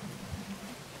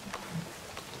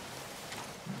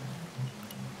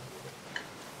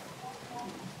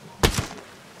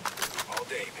 All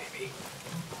day, baby.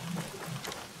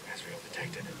 Azrael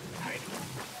detected. Hide.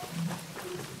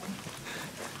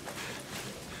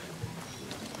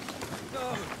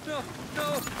 No.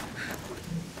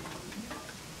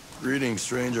 Greetings,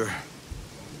 stranger.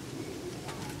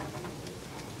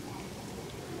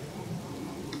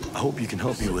 I hope you can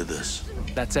help me with this.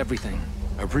 That's everything.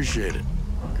 I appreciate it.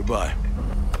 Goodbye.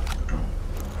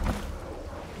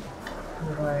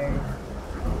 Right.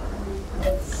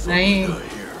 Guy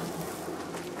Nice. here.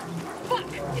 Fuck!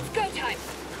 It's go time!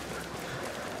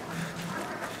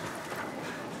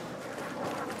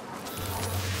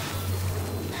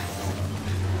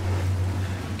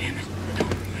 Damn it.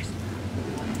 Compromised.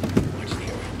 Watch the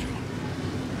around drone.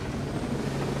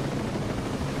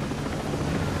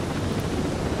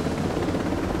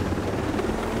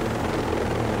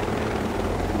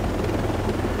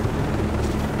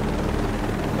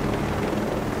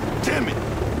 Damn it!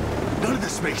 None of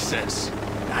this makes sense.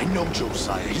 I know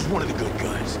Josiah. He's one of the good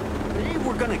guys. They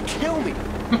were gonna kill me.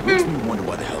 Makes me wonder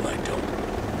why the hell I don't.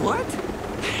 What?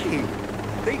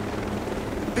 Hey,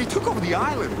 they took over the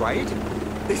island, right?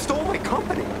 They stole my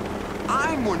company.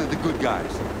 I'm one of the good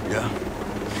guys. Yeah?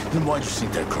 Then why'd you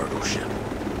sink that cargo ship?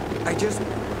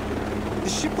 The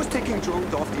ship was taking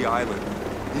drones off the island.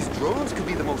 These drones could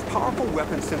be the most powerful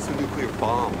weapon since a nuclear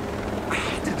bomb. I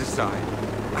had to decide.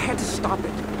 I had to stop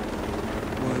it.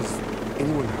 Was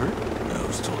anyone hurt? I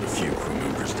was told a few crew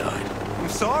members died. I'm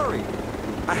sorry.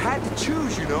 I had to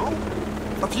choose, you know?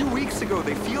 A few weeks ago,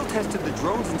 they field tested the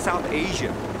drones in South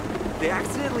Asia. They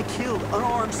accidentally killed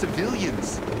unarmed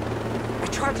civilians. I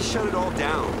tried to shut it all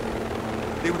down.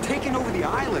 They were taking over the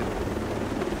island.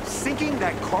 Sinking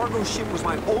that cargo ship was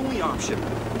my only option.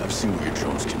 I've seen what your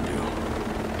drones can do.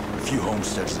 A few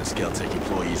homesteaders and Scout-Tech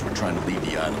employees were trying to leave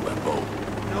the island by boat.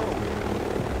 No.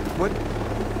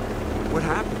 What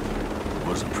happened? It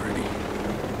wasn't pretty.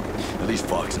 At least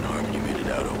Fox and Harmony made it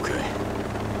out okay.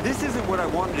 This isn't what I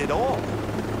wanted at all.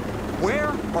 Where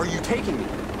are you taking me?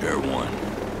 Air 1.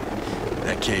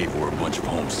 That cave where a bunch of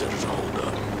homesteaders are holed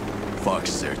up. Fox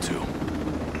is there too.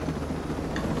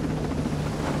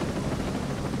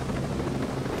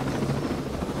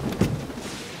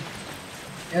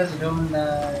 Just don't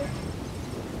die.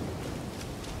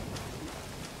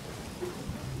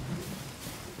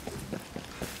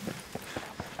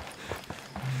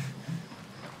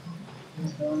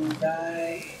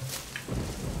 guy.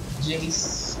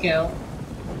 Jace scale.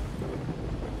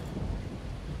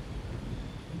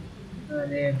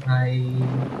 अरे भाई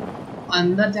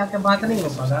अंदर जाके बात नहीं हो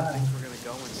पाएगा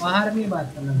बाहर भी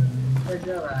बात करना है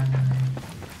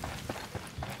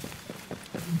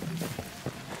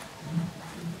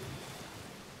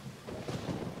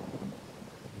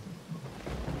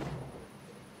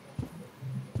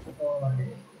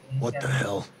What the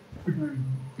hell?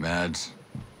 Mads,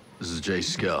 this is Jay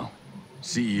Skell,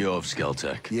 CEO of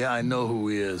Skelltech. Yeah, I know who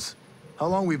he is. How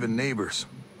long we been neighbors?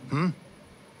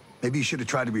 Maybe you should have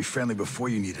tried to be friendly before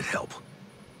you needed help.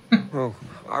 Oh,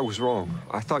 I was wrong.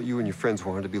 I thought you and your friends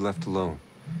wanted to be left alone.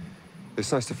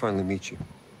 It's nice to finally meet you.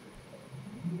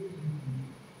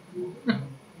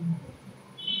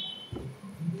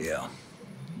 Yeah.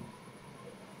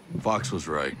 Fox was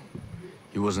right.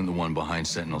 He wasn't the one behind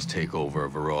Sentinel's takeover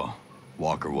of Auroa.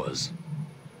 Walker was.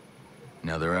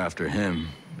 Now they're after him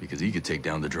because he could take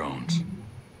down the drones.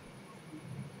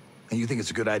 And you think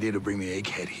it's a good idea to bring the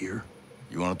egghead here?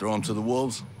 You want to throw him to the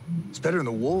wolves? It's better than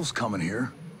the wolves coming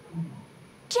here.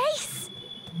 Jace!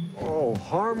 Oh,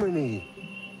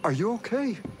 Harmony. Are you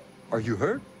okay? Are you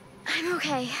hurt? I'm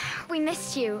okay. We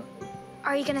missed you.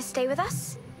 Are you gonna stay with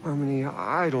us? Harmony,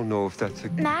 I don't know if that's a...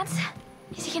 Mads?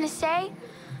 Is he gonna stay?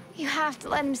 You have to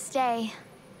let him stay.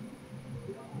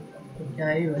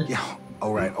 Yeah,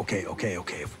 all right, okay.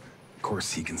 Of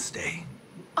course he can stay.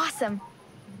 Awesome.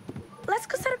 Let's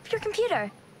go set up your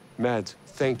computer. Mads,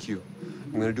 thank you.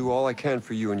 I'm gonna do all I can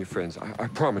for you and your friends. I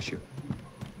promise you.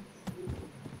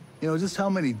 You know, just how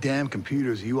many damn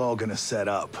computers are you all gonna set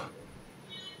up?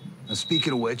 Now,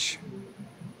 speaking of which,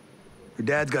 your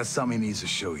dad's got something he needs to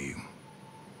show you.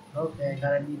 Okay,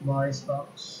 gotta meet Morris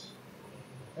Fox.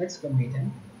 Let's go meet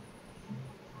him.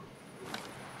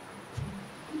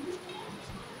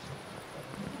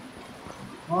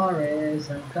 Morris,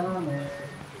 I'm coming.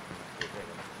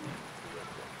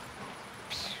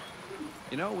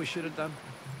 You know what we should have done?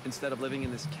 Instead of living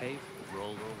in this cave,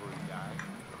 rolled over and died.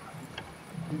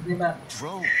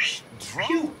 Drones.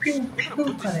 Drones? We're gonna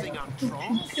put this thing on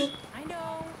drones? I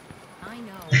know.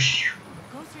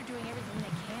 Ghosts are doing everything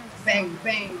they can. Bang,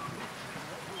 bang.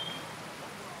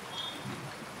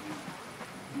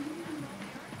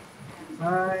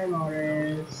 Hi,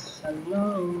 Morris.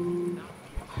 Hello.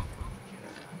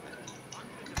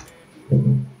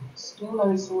 Still,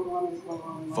 episode 1 is going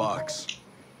on. Fox,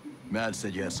 Mads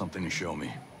said you had something to show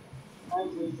me.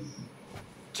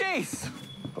 Jace!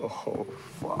 Oh,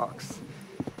 Fox.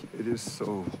 It is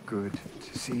so good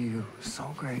to see you.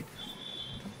 So great.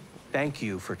 Thank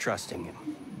you for trusting him.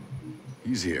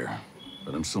 He's here,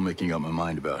 but I'm still making up my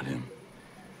mind about him.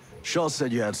 Shaw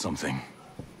said you had something.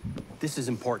 This is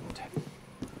important.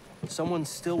 Someone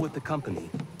still with the company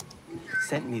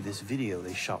sent me this video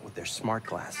they shot with their smart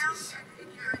glasses.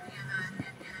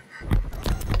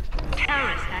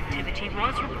 Terrorist activity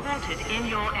was reported in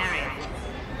your area.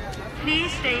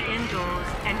 Please stay indoors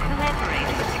and cooperate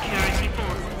with security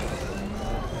forces.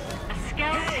 A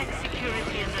Skelltech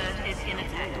security alert is in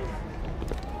effect.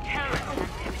 Terrorist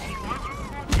activity was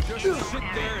reported in your Just sit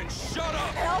there and shut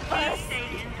up! Help us! Please stay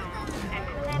indoors and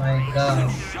Oh my god.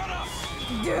 Shut up!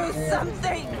 Do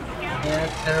something!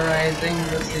 They're terrorizing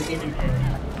the city.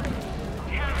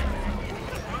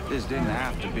 This didn't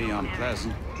have to be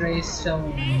unpleasant. Trace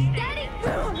Stone.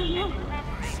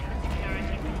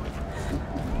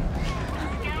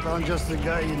 Found just the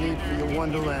guy you need for your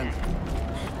Wonderland.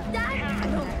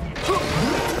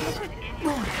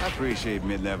 I appreciate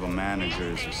mid-level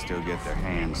managers who still get their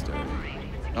hands dirty.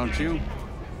 Don't you?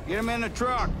 Get him in the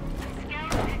truck!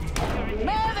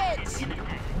 Move it!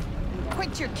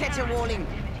 Quit your caterwauling.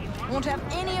 Won't have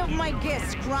any of my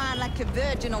guests crying like a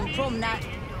virgin on prom night.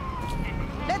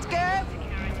 Let's go!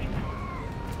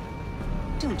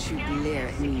 Don't you glare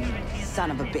at me, you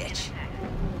son of a bitch.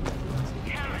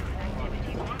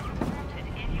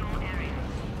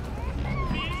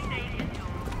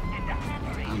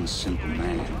 I'm a simple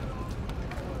man.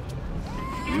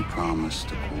 You promised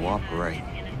to cooperate.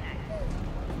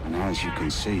 And as you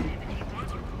can see,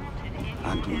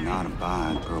 I do not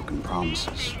abide broken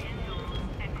promises.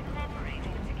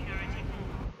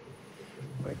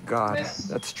 My God,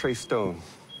 that's Trey Stone.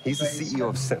 He's the CEO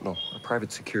of Sentinel, a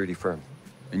private security firm.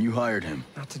 And you hired him?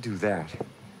 Not to do that.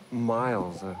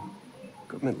 Miles, a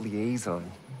government liaison.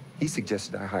 He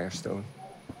suggested I hire Stone.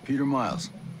 Peter Miles.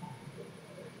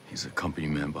 He's the company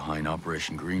man behind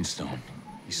Operation Greenstone.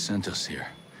 He sent us here.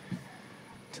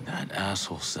 Did that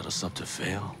asshole set us up to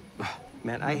fail?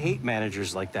 Man, I hate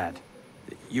managers like that.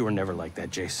 You were never like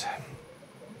that, Jace.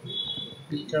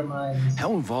 Peter Miles.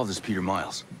 How involved is Peter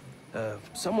Miles?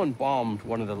 Someone bombed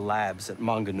one of the labs at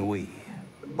Manganui.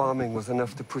 The bombing was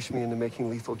enough to push me into making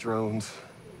lethal drones.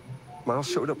 Miles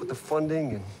showed up with the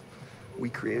funding, and we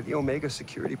created the Omega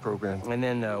security program. And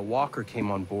then Walker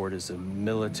came on board as a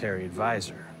military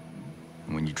advisor.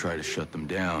 And when you tried to shut them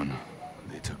down,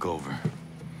 they took over.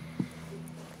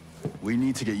 We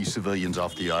need to get you civilians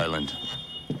off the island.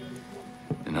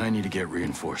 And I need to get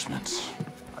reinforcements.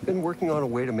 I've been working on a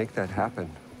way to make that happen.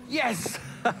 Yes!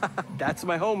 That's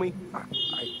my homie.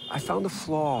 I found a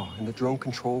flaw in the drone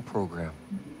control program.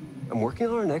 I'm working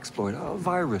on an exploit, a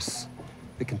virus,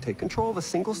 that can take control of a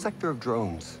single sector of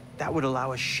drones. That would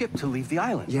allow a ship to leave the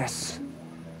island. Yes,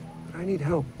 but I need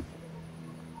help.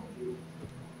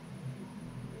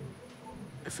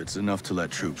 If it's enough to let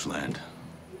troops land,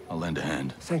 I'll lend a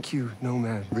hand. Thank you,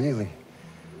 Nomad, really.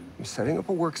 I'm setting up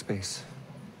a workspace.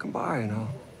 Come by and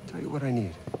I'll tell you what I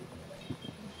need.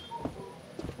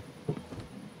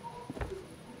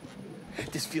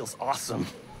 This feels awesome.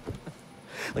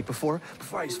 Like before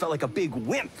I just felt like a big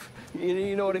wimp.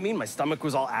 You know what I mean? My stomach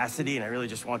was all acidy and I really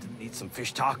just wanted to eat some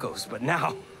fish tacos. But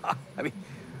now, I mean,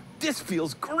 this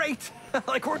feels great.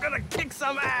 Like we're gonna kick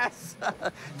some ass.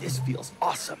 This feels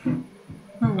awesome.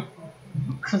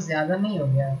 कुछ ज़्यादा नहीं हो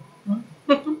गया?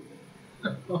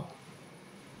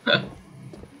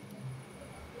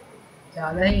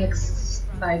 ज़्यादा ही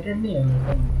excited नहीं हो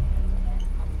गया?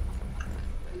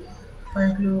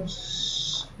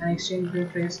 Concludes an exchange between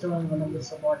Traisto and one of the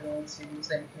subordinates seeking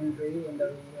infantry in the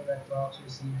video that Rox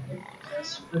received.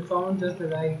 Yes, we found just the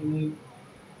guy you need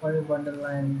for your bundle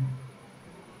and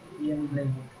Ian Blake.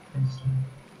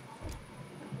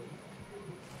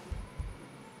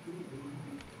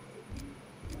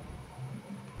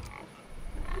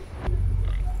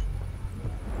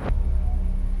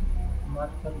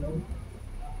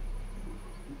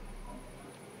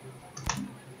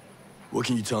 What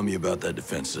can you tell me about that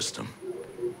defense system?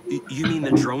 You mean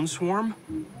the drone swarm?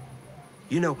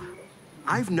 You know,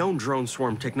 I've known drone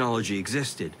swarm technology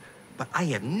existed, but I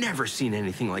have never seen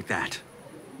anything like that.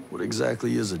 What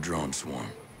exactly is a drone swarm?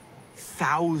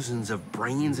 Thousands of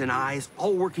brains and eyes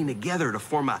all working together to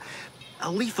form a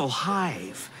lethal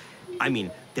hive. I mean,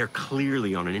 they're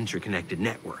clearly on an interconnected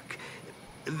network.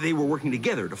 They were working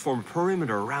together to form a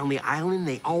perimeter around the island.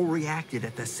 They all reacted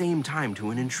at the same time to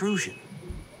an intrusion.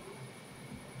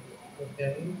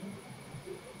 Okay.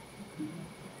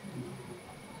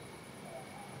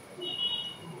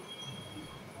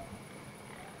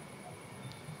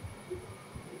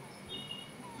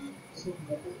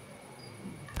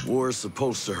 War is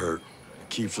supposed to hurt. It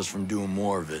keeps us from doing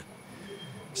more of it.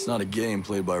 It's not a game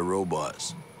played by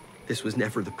robots. This was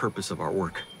never the purpose of our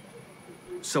work.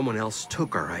 Someone else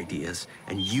took our ideas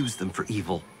and used them for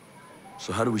evil.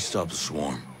 So how do we stop the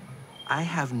swarm? I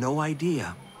have no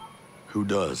idea. Who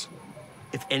does?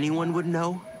 If anyone would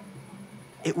know,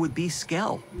 it would be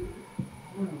Skell.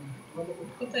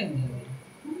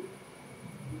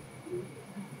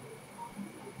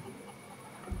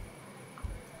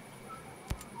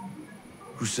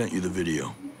 Who sent you the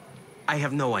video? I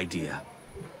have no idea.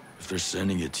 If they're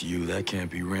sending it to you, that can't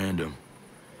be random.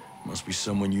 Must be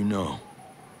someone you know.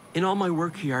 In all my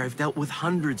work here, I've dealt with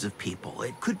hundreds of people.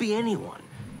 It could be anyone.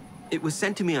 It was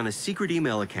sent to me on a secret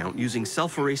email account using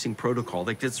self-erasing protocol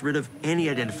that gets rid of any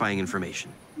identifying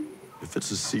information. If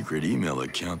it's a secret email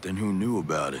account, then who knew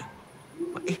about it?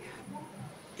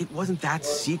 It wasn't that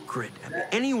secret.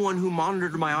 Anyone who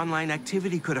monitored my online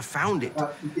activity could have found it.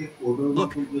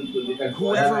 Look,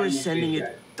 whoever is sending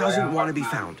it doesn't want to be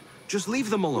found. Just leave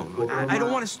them alone. I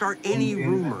don't want to start any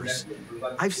rumors.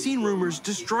 I've seen rumors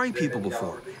destroy people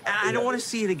before, and I don't want to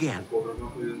see it again.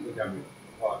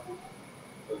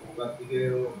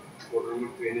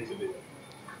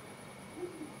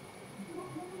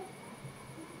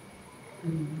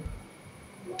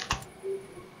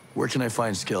 Where can I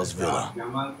find Skell's villa?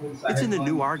 It's in the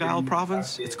New Argyll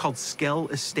province. It's called Skell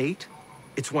Estate.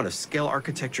 It's one of Skell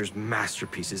architecture's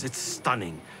masterpieces. It's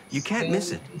stunning. You can't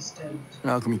miss it.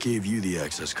 How come he gave you the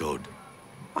access code?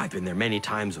 I've been there many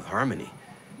times with Harmony.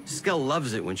 Skell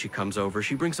loves it when she comes over.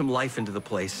 She brings some life into the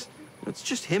place. It's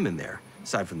just him in there,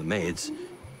 aside from the maids.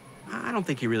 I don't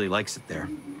think he really likes it there.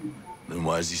 Then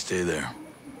why does he stay there?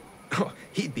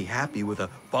 He'd be happy with a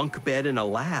bunk bed and a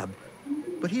lab.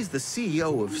 But he's the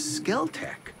CEO of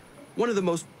Skelltech, one of the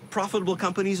most profitable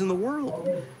companies in the world.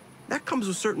 That comes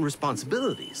with certain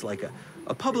responsibilities, like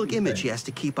a public image he has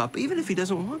to keep up, even if he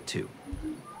doesn't want to.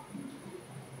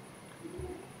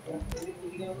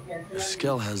 If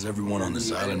Skell has everyone on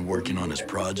this island working on his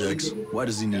projects, why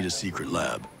does he need a secret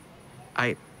lab?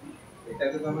 I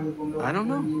don't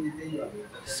know.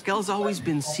 Skell's always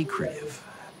been secretive.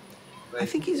 I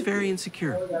think he's very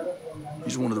insecure.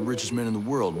 He's one of the richest men in the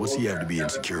world. What's he have to be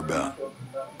insecure about?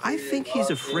 I think he's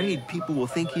afraid people will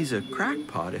think he's a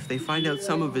crackpot if they find out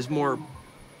some of his more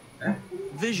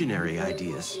visionary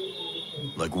ideas.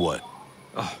 Like what?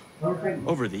 Oh,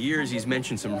 over the years, he's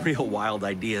mentioned some real wild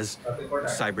ideas.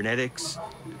 Cybernetics,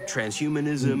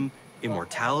 transhumanism,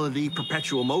 immortality,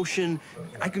 perpetual motion.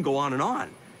 I can go on and on.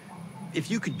 If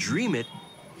you could dream it,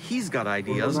 he's got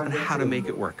ideas on how to make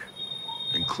it work.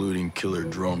 Including killer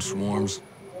drone swarms?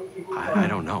 I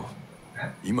don't know.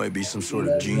 He might be some sort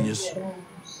of genius,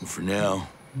 but for now,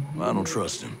 I don't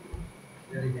trust him.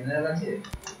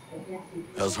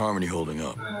 How's Harmony holding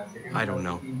up? I don't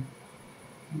know.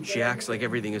 She acts like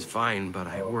everything is fine, but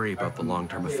I worry about the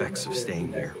long-term effects of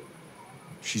staying here.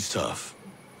 She's tough.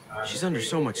 She's under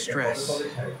so much stress.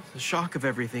 The shock of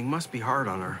everything must be hard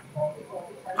on her.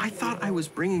 I thought I was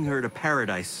bringing her to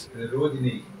paradise.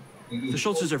 The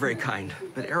Schultzes are very kind,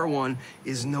 but Erewhon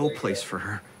is no place for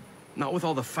her. Not with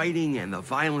all the fighting and the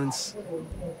violence.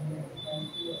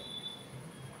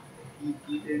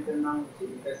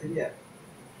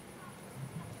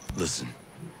 Listen,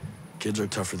 kids are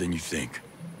tougher than you think.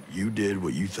 You did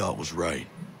what you thought was right.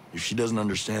 If she doesn't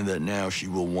understand that now, she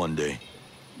will one day.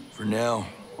 For now,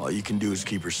 all you can do is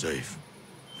keep her safe.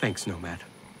 Thanks, Nomad.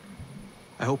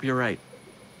 I hope you're right.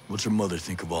 What's her mother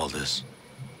think of all this?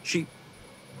 She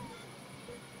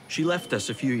left us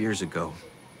a few years ago.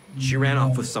 She ran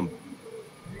off with some...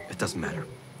 It doesn't matter.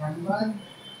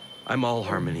 I'm all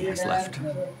Harmony has left.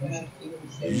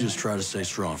 You just try to stay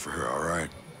strong for her, all right?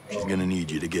 She's gonna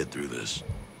need you to get through this.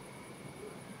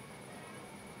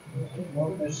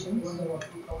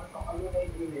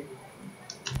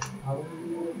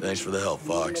 Thanks for the help,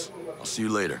 Fox. I'll see you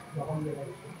later.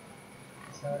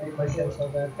 The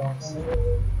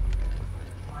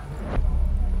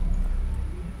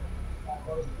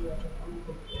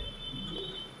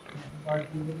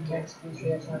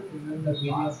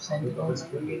video of Sentinels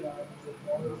and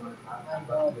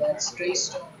that's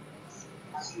traced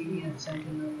on Sweeney and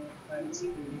Sentinel Clancy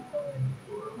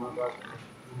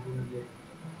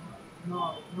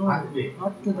No, not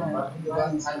to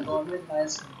that. Government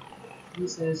has he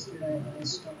says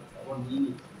list of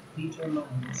feature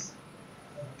lines.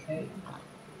 Okay.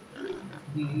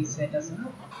 We set us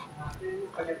up.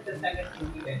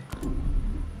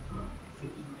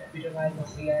 Peter Lines of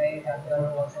CIA have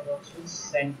the also works with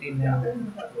Sentinel.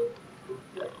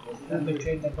 Who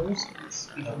betrayed the ghost? It's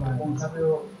Peter Lines.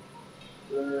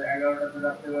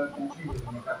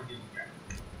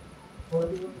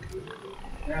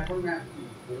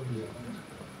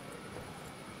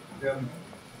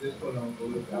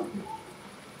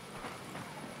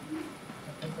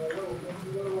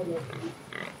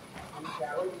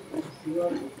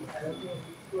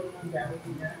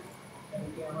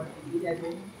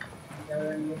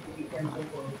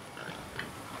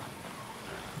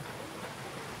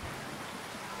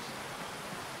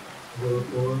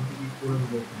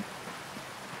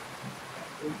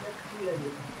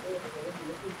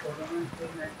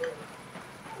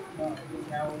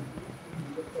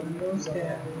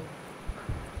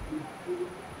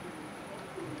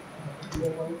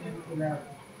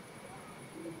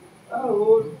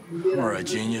 All right,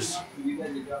 genius.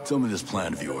 Tell me this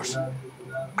plan of yours.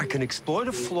 I can exploit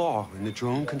a flaw in the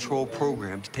drone control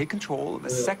program to take control of a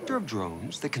sector of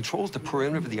drones that controls the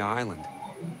perimeter of the island.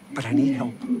 But I need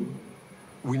help.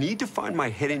 We need to find my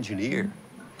head engineer.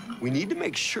 We need to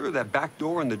make sure that back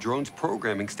door in the drone's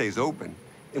programming stays open.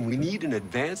 And we need an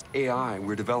advanced AI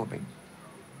we're developing.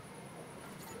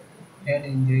 Head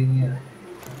engineer.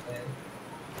 Okay.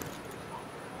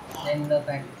 And the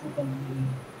factory company.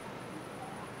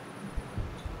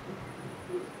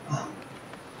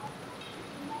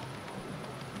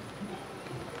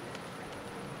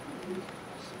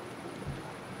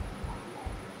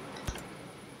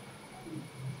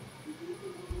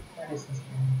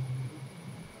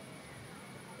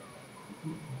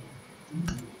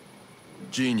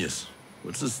 Genius.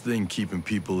 What's this thing keeping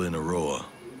people in Auroa?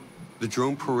 The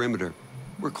drone perimeter.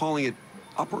 We're calling it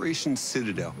Operation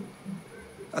Citadel.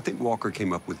 I think Walker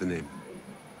came up with the name.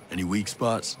 Any weak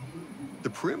spots? The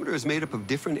perimeter is made up of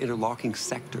different interlocking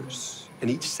sectors, and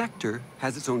each sector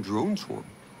has its own drone swarm.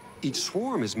 Each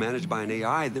swarm is managed by an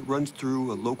AI that runs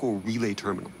through a local relay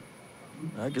terminal.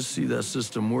 I could see that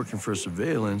system working for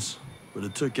surveillance, but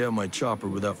it took out my chopper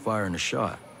without firing a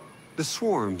shot. The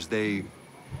swarms, they're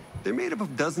made up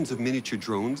of dozens of miniature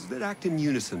drones that act in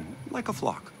unison, like a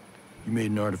flock. You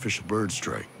made an artificial bird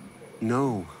strike.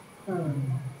 No.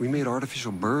 We made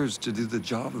artificial birds to do the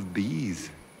job of bees.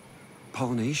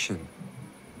 Pollination.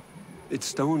 It's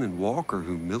Stone and Walker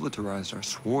who militarized our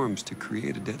swarms to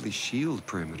create a deadly shield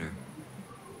perimeter.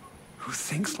 Who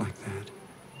thinks like that?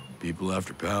 People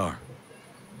after power.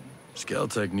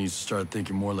 Skeltech needs to start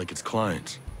thinking more like its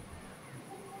clients.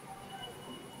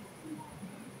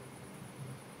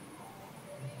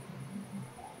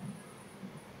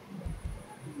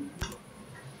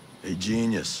 Hey,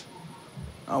 genius.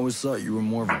 I always thought you were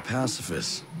more of a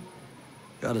pacifist.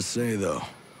 Gotta say, though,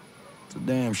 it's a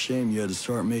damn shame you had to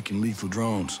start making lethal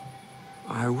drones.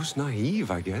 I was naive,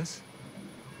 I guess.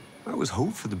 I always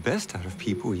hope for the best out of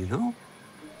people, you know?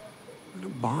 When a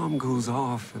bomb goes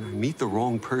off and I meet the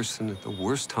wrong person at the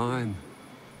worst time,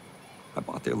 I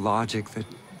bought their logic that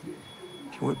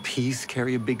if you want peace,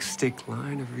 carry a big stick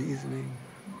line of reasoning.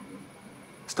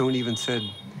 Stone even said,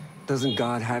 doesn't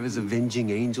God have his avenging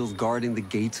angels guarding the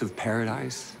gates of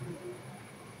paradise?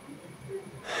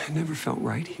 It never felt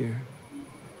right here.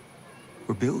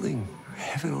 We're building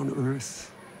heaven on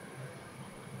earth.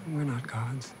 We're not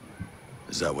gods.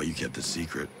 Is that why you kept it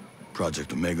secret?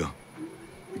 Project Omega?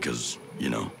 Because, you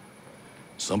know,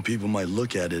 some people might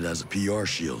look at it as a PR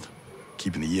shield,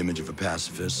 keeping the image of a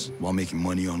pacifist while making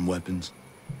money on weapons.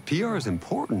 PR is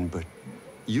important, but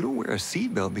you don't wear a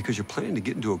seatbelt because you're planning to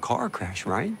get into a car crash,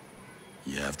 right?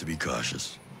 You have to be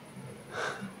cautious.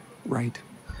 Right.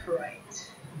 Right.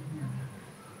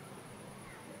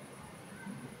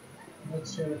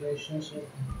 What's your relationship,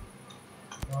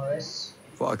 Morris?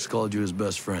 Fox called you his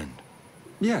best friend.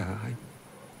 Yeah, I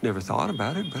never thought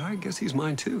about it, but I guess he's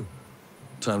mine too.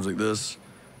 Times like this,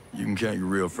 you can count your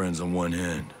real friends on one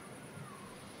hand.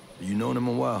 You known him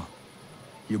a while?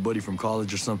 You a buddy from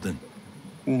college or something?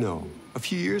 No. A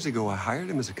few years ago, I hired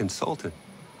him as a consultant.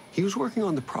 He was working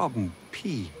on the problem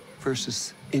P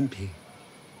versus NP.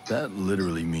 That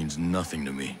literally means nothing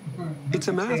to me. It's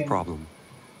a math problem.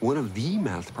 One of the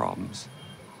math problems.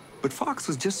 But Fox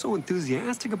was just so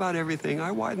enthusiastic about everything,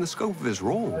 I widened the scope of his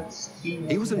role.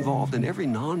 He was involved in every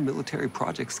non-military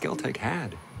project Skeltech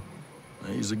had.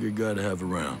 He's a good guy to have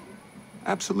around.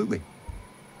 Absolutely.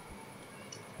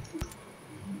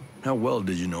 How well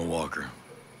did you know Walker?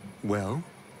 Well,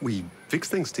 we fixed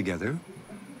things together.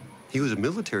 He was a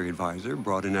military advisor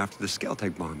brought in after the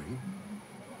Skeltech bombing.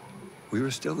 We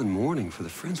were still in mourning for the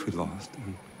friends we lost.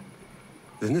 And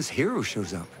then this hero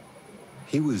shows up.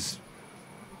 He was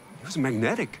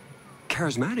magnetic,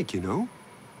 charismatic, you know?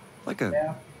 Like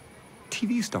a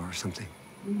TV star or something.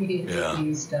 Yeah.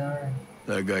 TV star.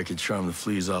 That guy could charm the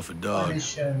fleas off a dog.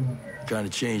 Kind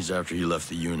of changed after he left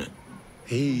the unit.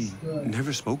 He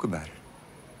never spoke about it.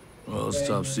 Well, it's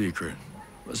top secret.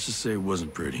 Let's just say it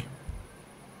wasn't pretty.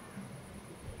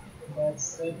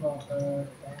 That's it, Walker.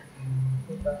 Thank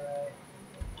you. Goodbye.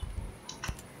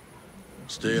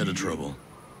 Stay out of trouble.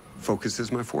 Focus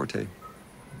is my forte.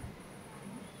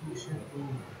 You should be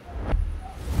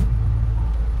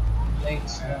late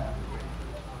now.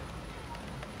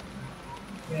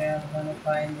 Yeah, I'm gonna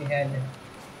find the head.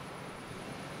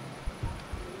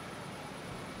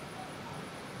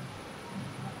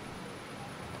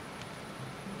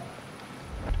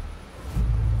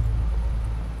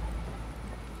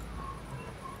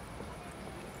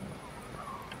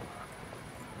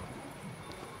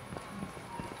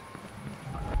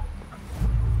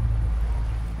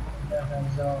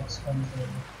 Results control.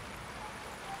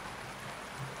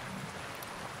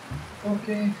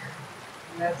 Okay,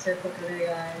 that's it for today,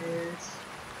 guys.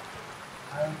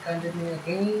 I'll continue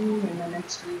again in the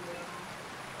next video.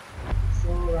 So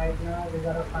right now we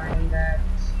gotta find that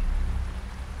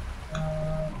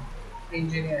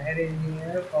head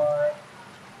engineer for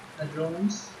the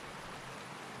drones. So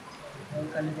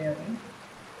we'll continue again.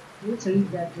 Let's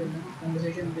read that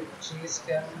conversation with Chase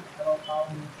Karen about how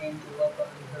he came to work on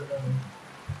the drone.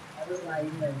 That was my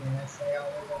email, guys. I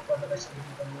always work for the best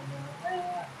company.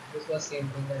 This was same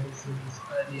thing that we see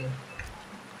earlier.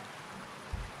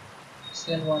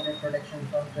 Still wanted protection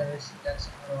from terrorists. That's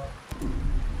Auroa.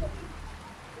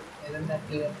 Isn't that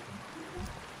clear?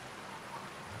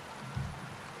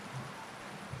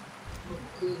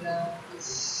 Okay,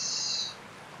 guys.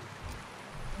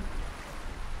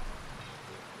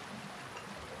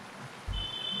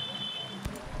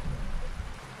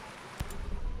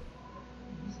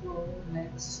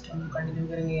 Next हम continue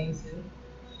करेंगे यहीं से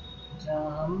जहाँ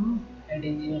हम head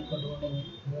engineer को ढूंढेंगे.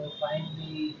 We will find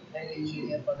the head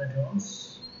engineer for the drones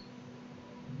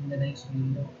in the next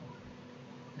video.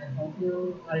 I hope you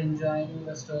are enjoying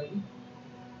the story.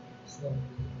 So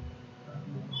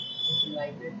if you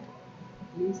liked it,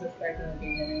 please subscribe to the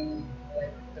channel,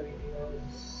 like the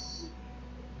videos,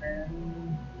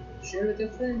 and share with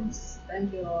your friends.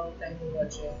 Thank you all. Thank you for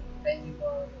watching. Thank you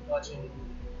for watching.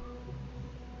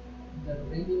 The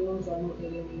radio is almost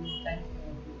telling me thank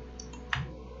you.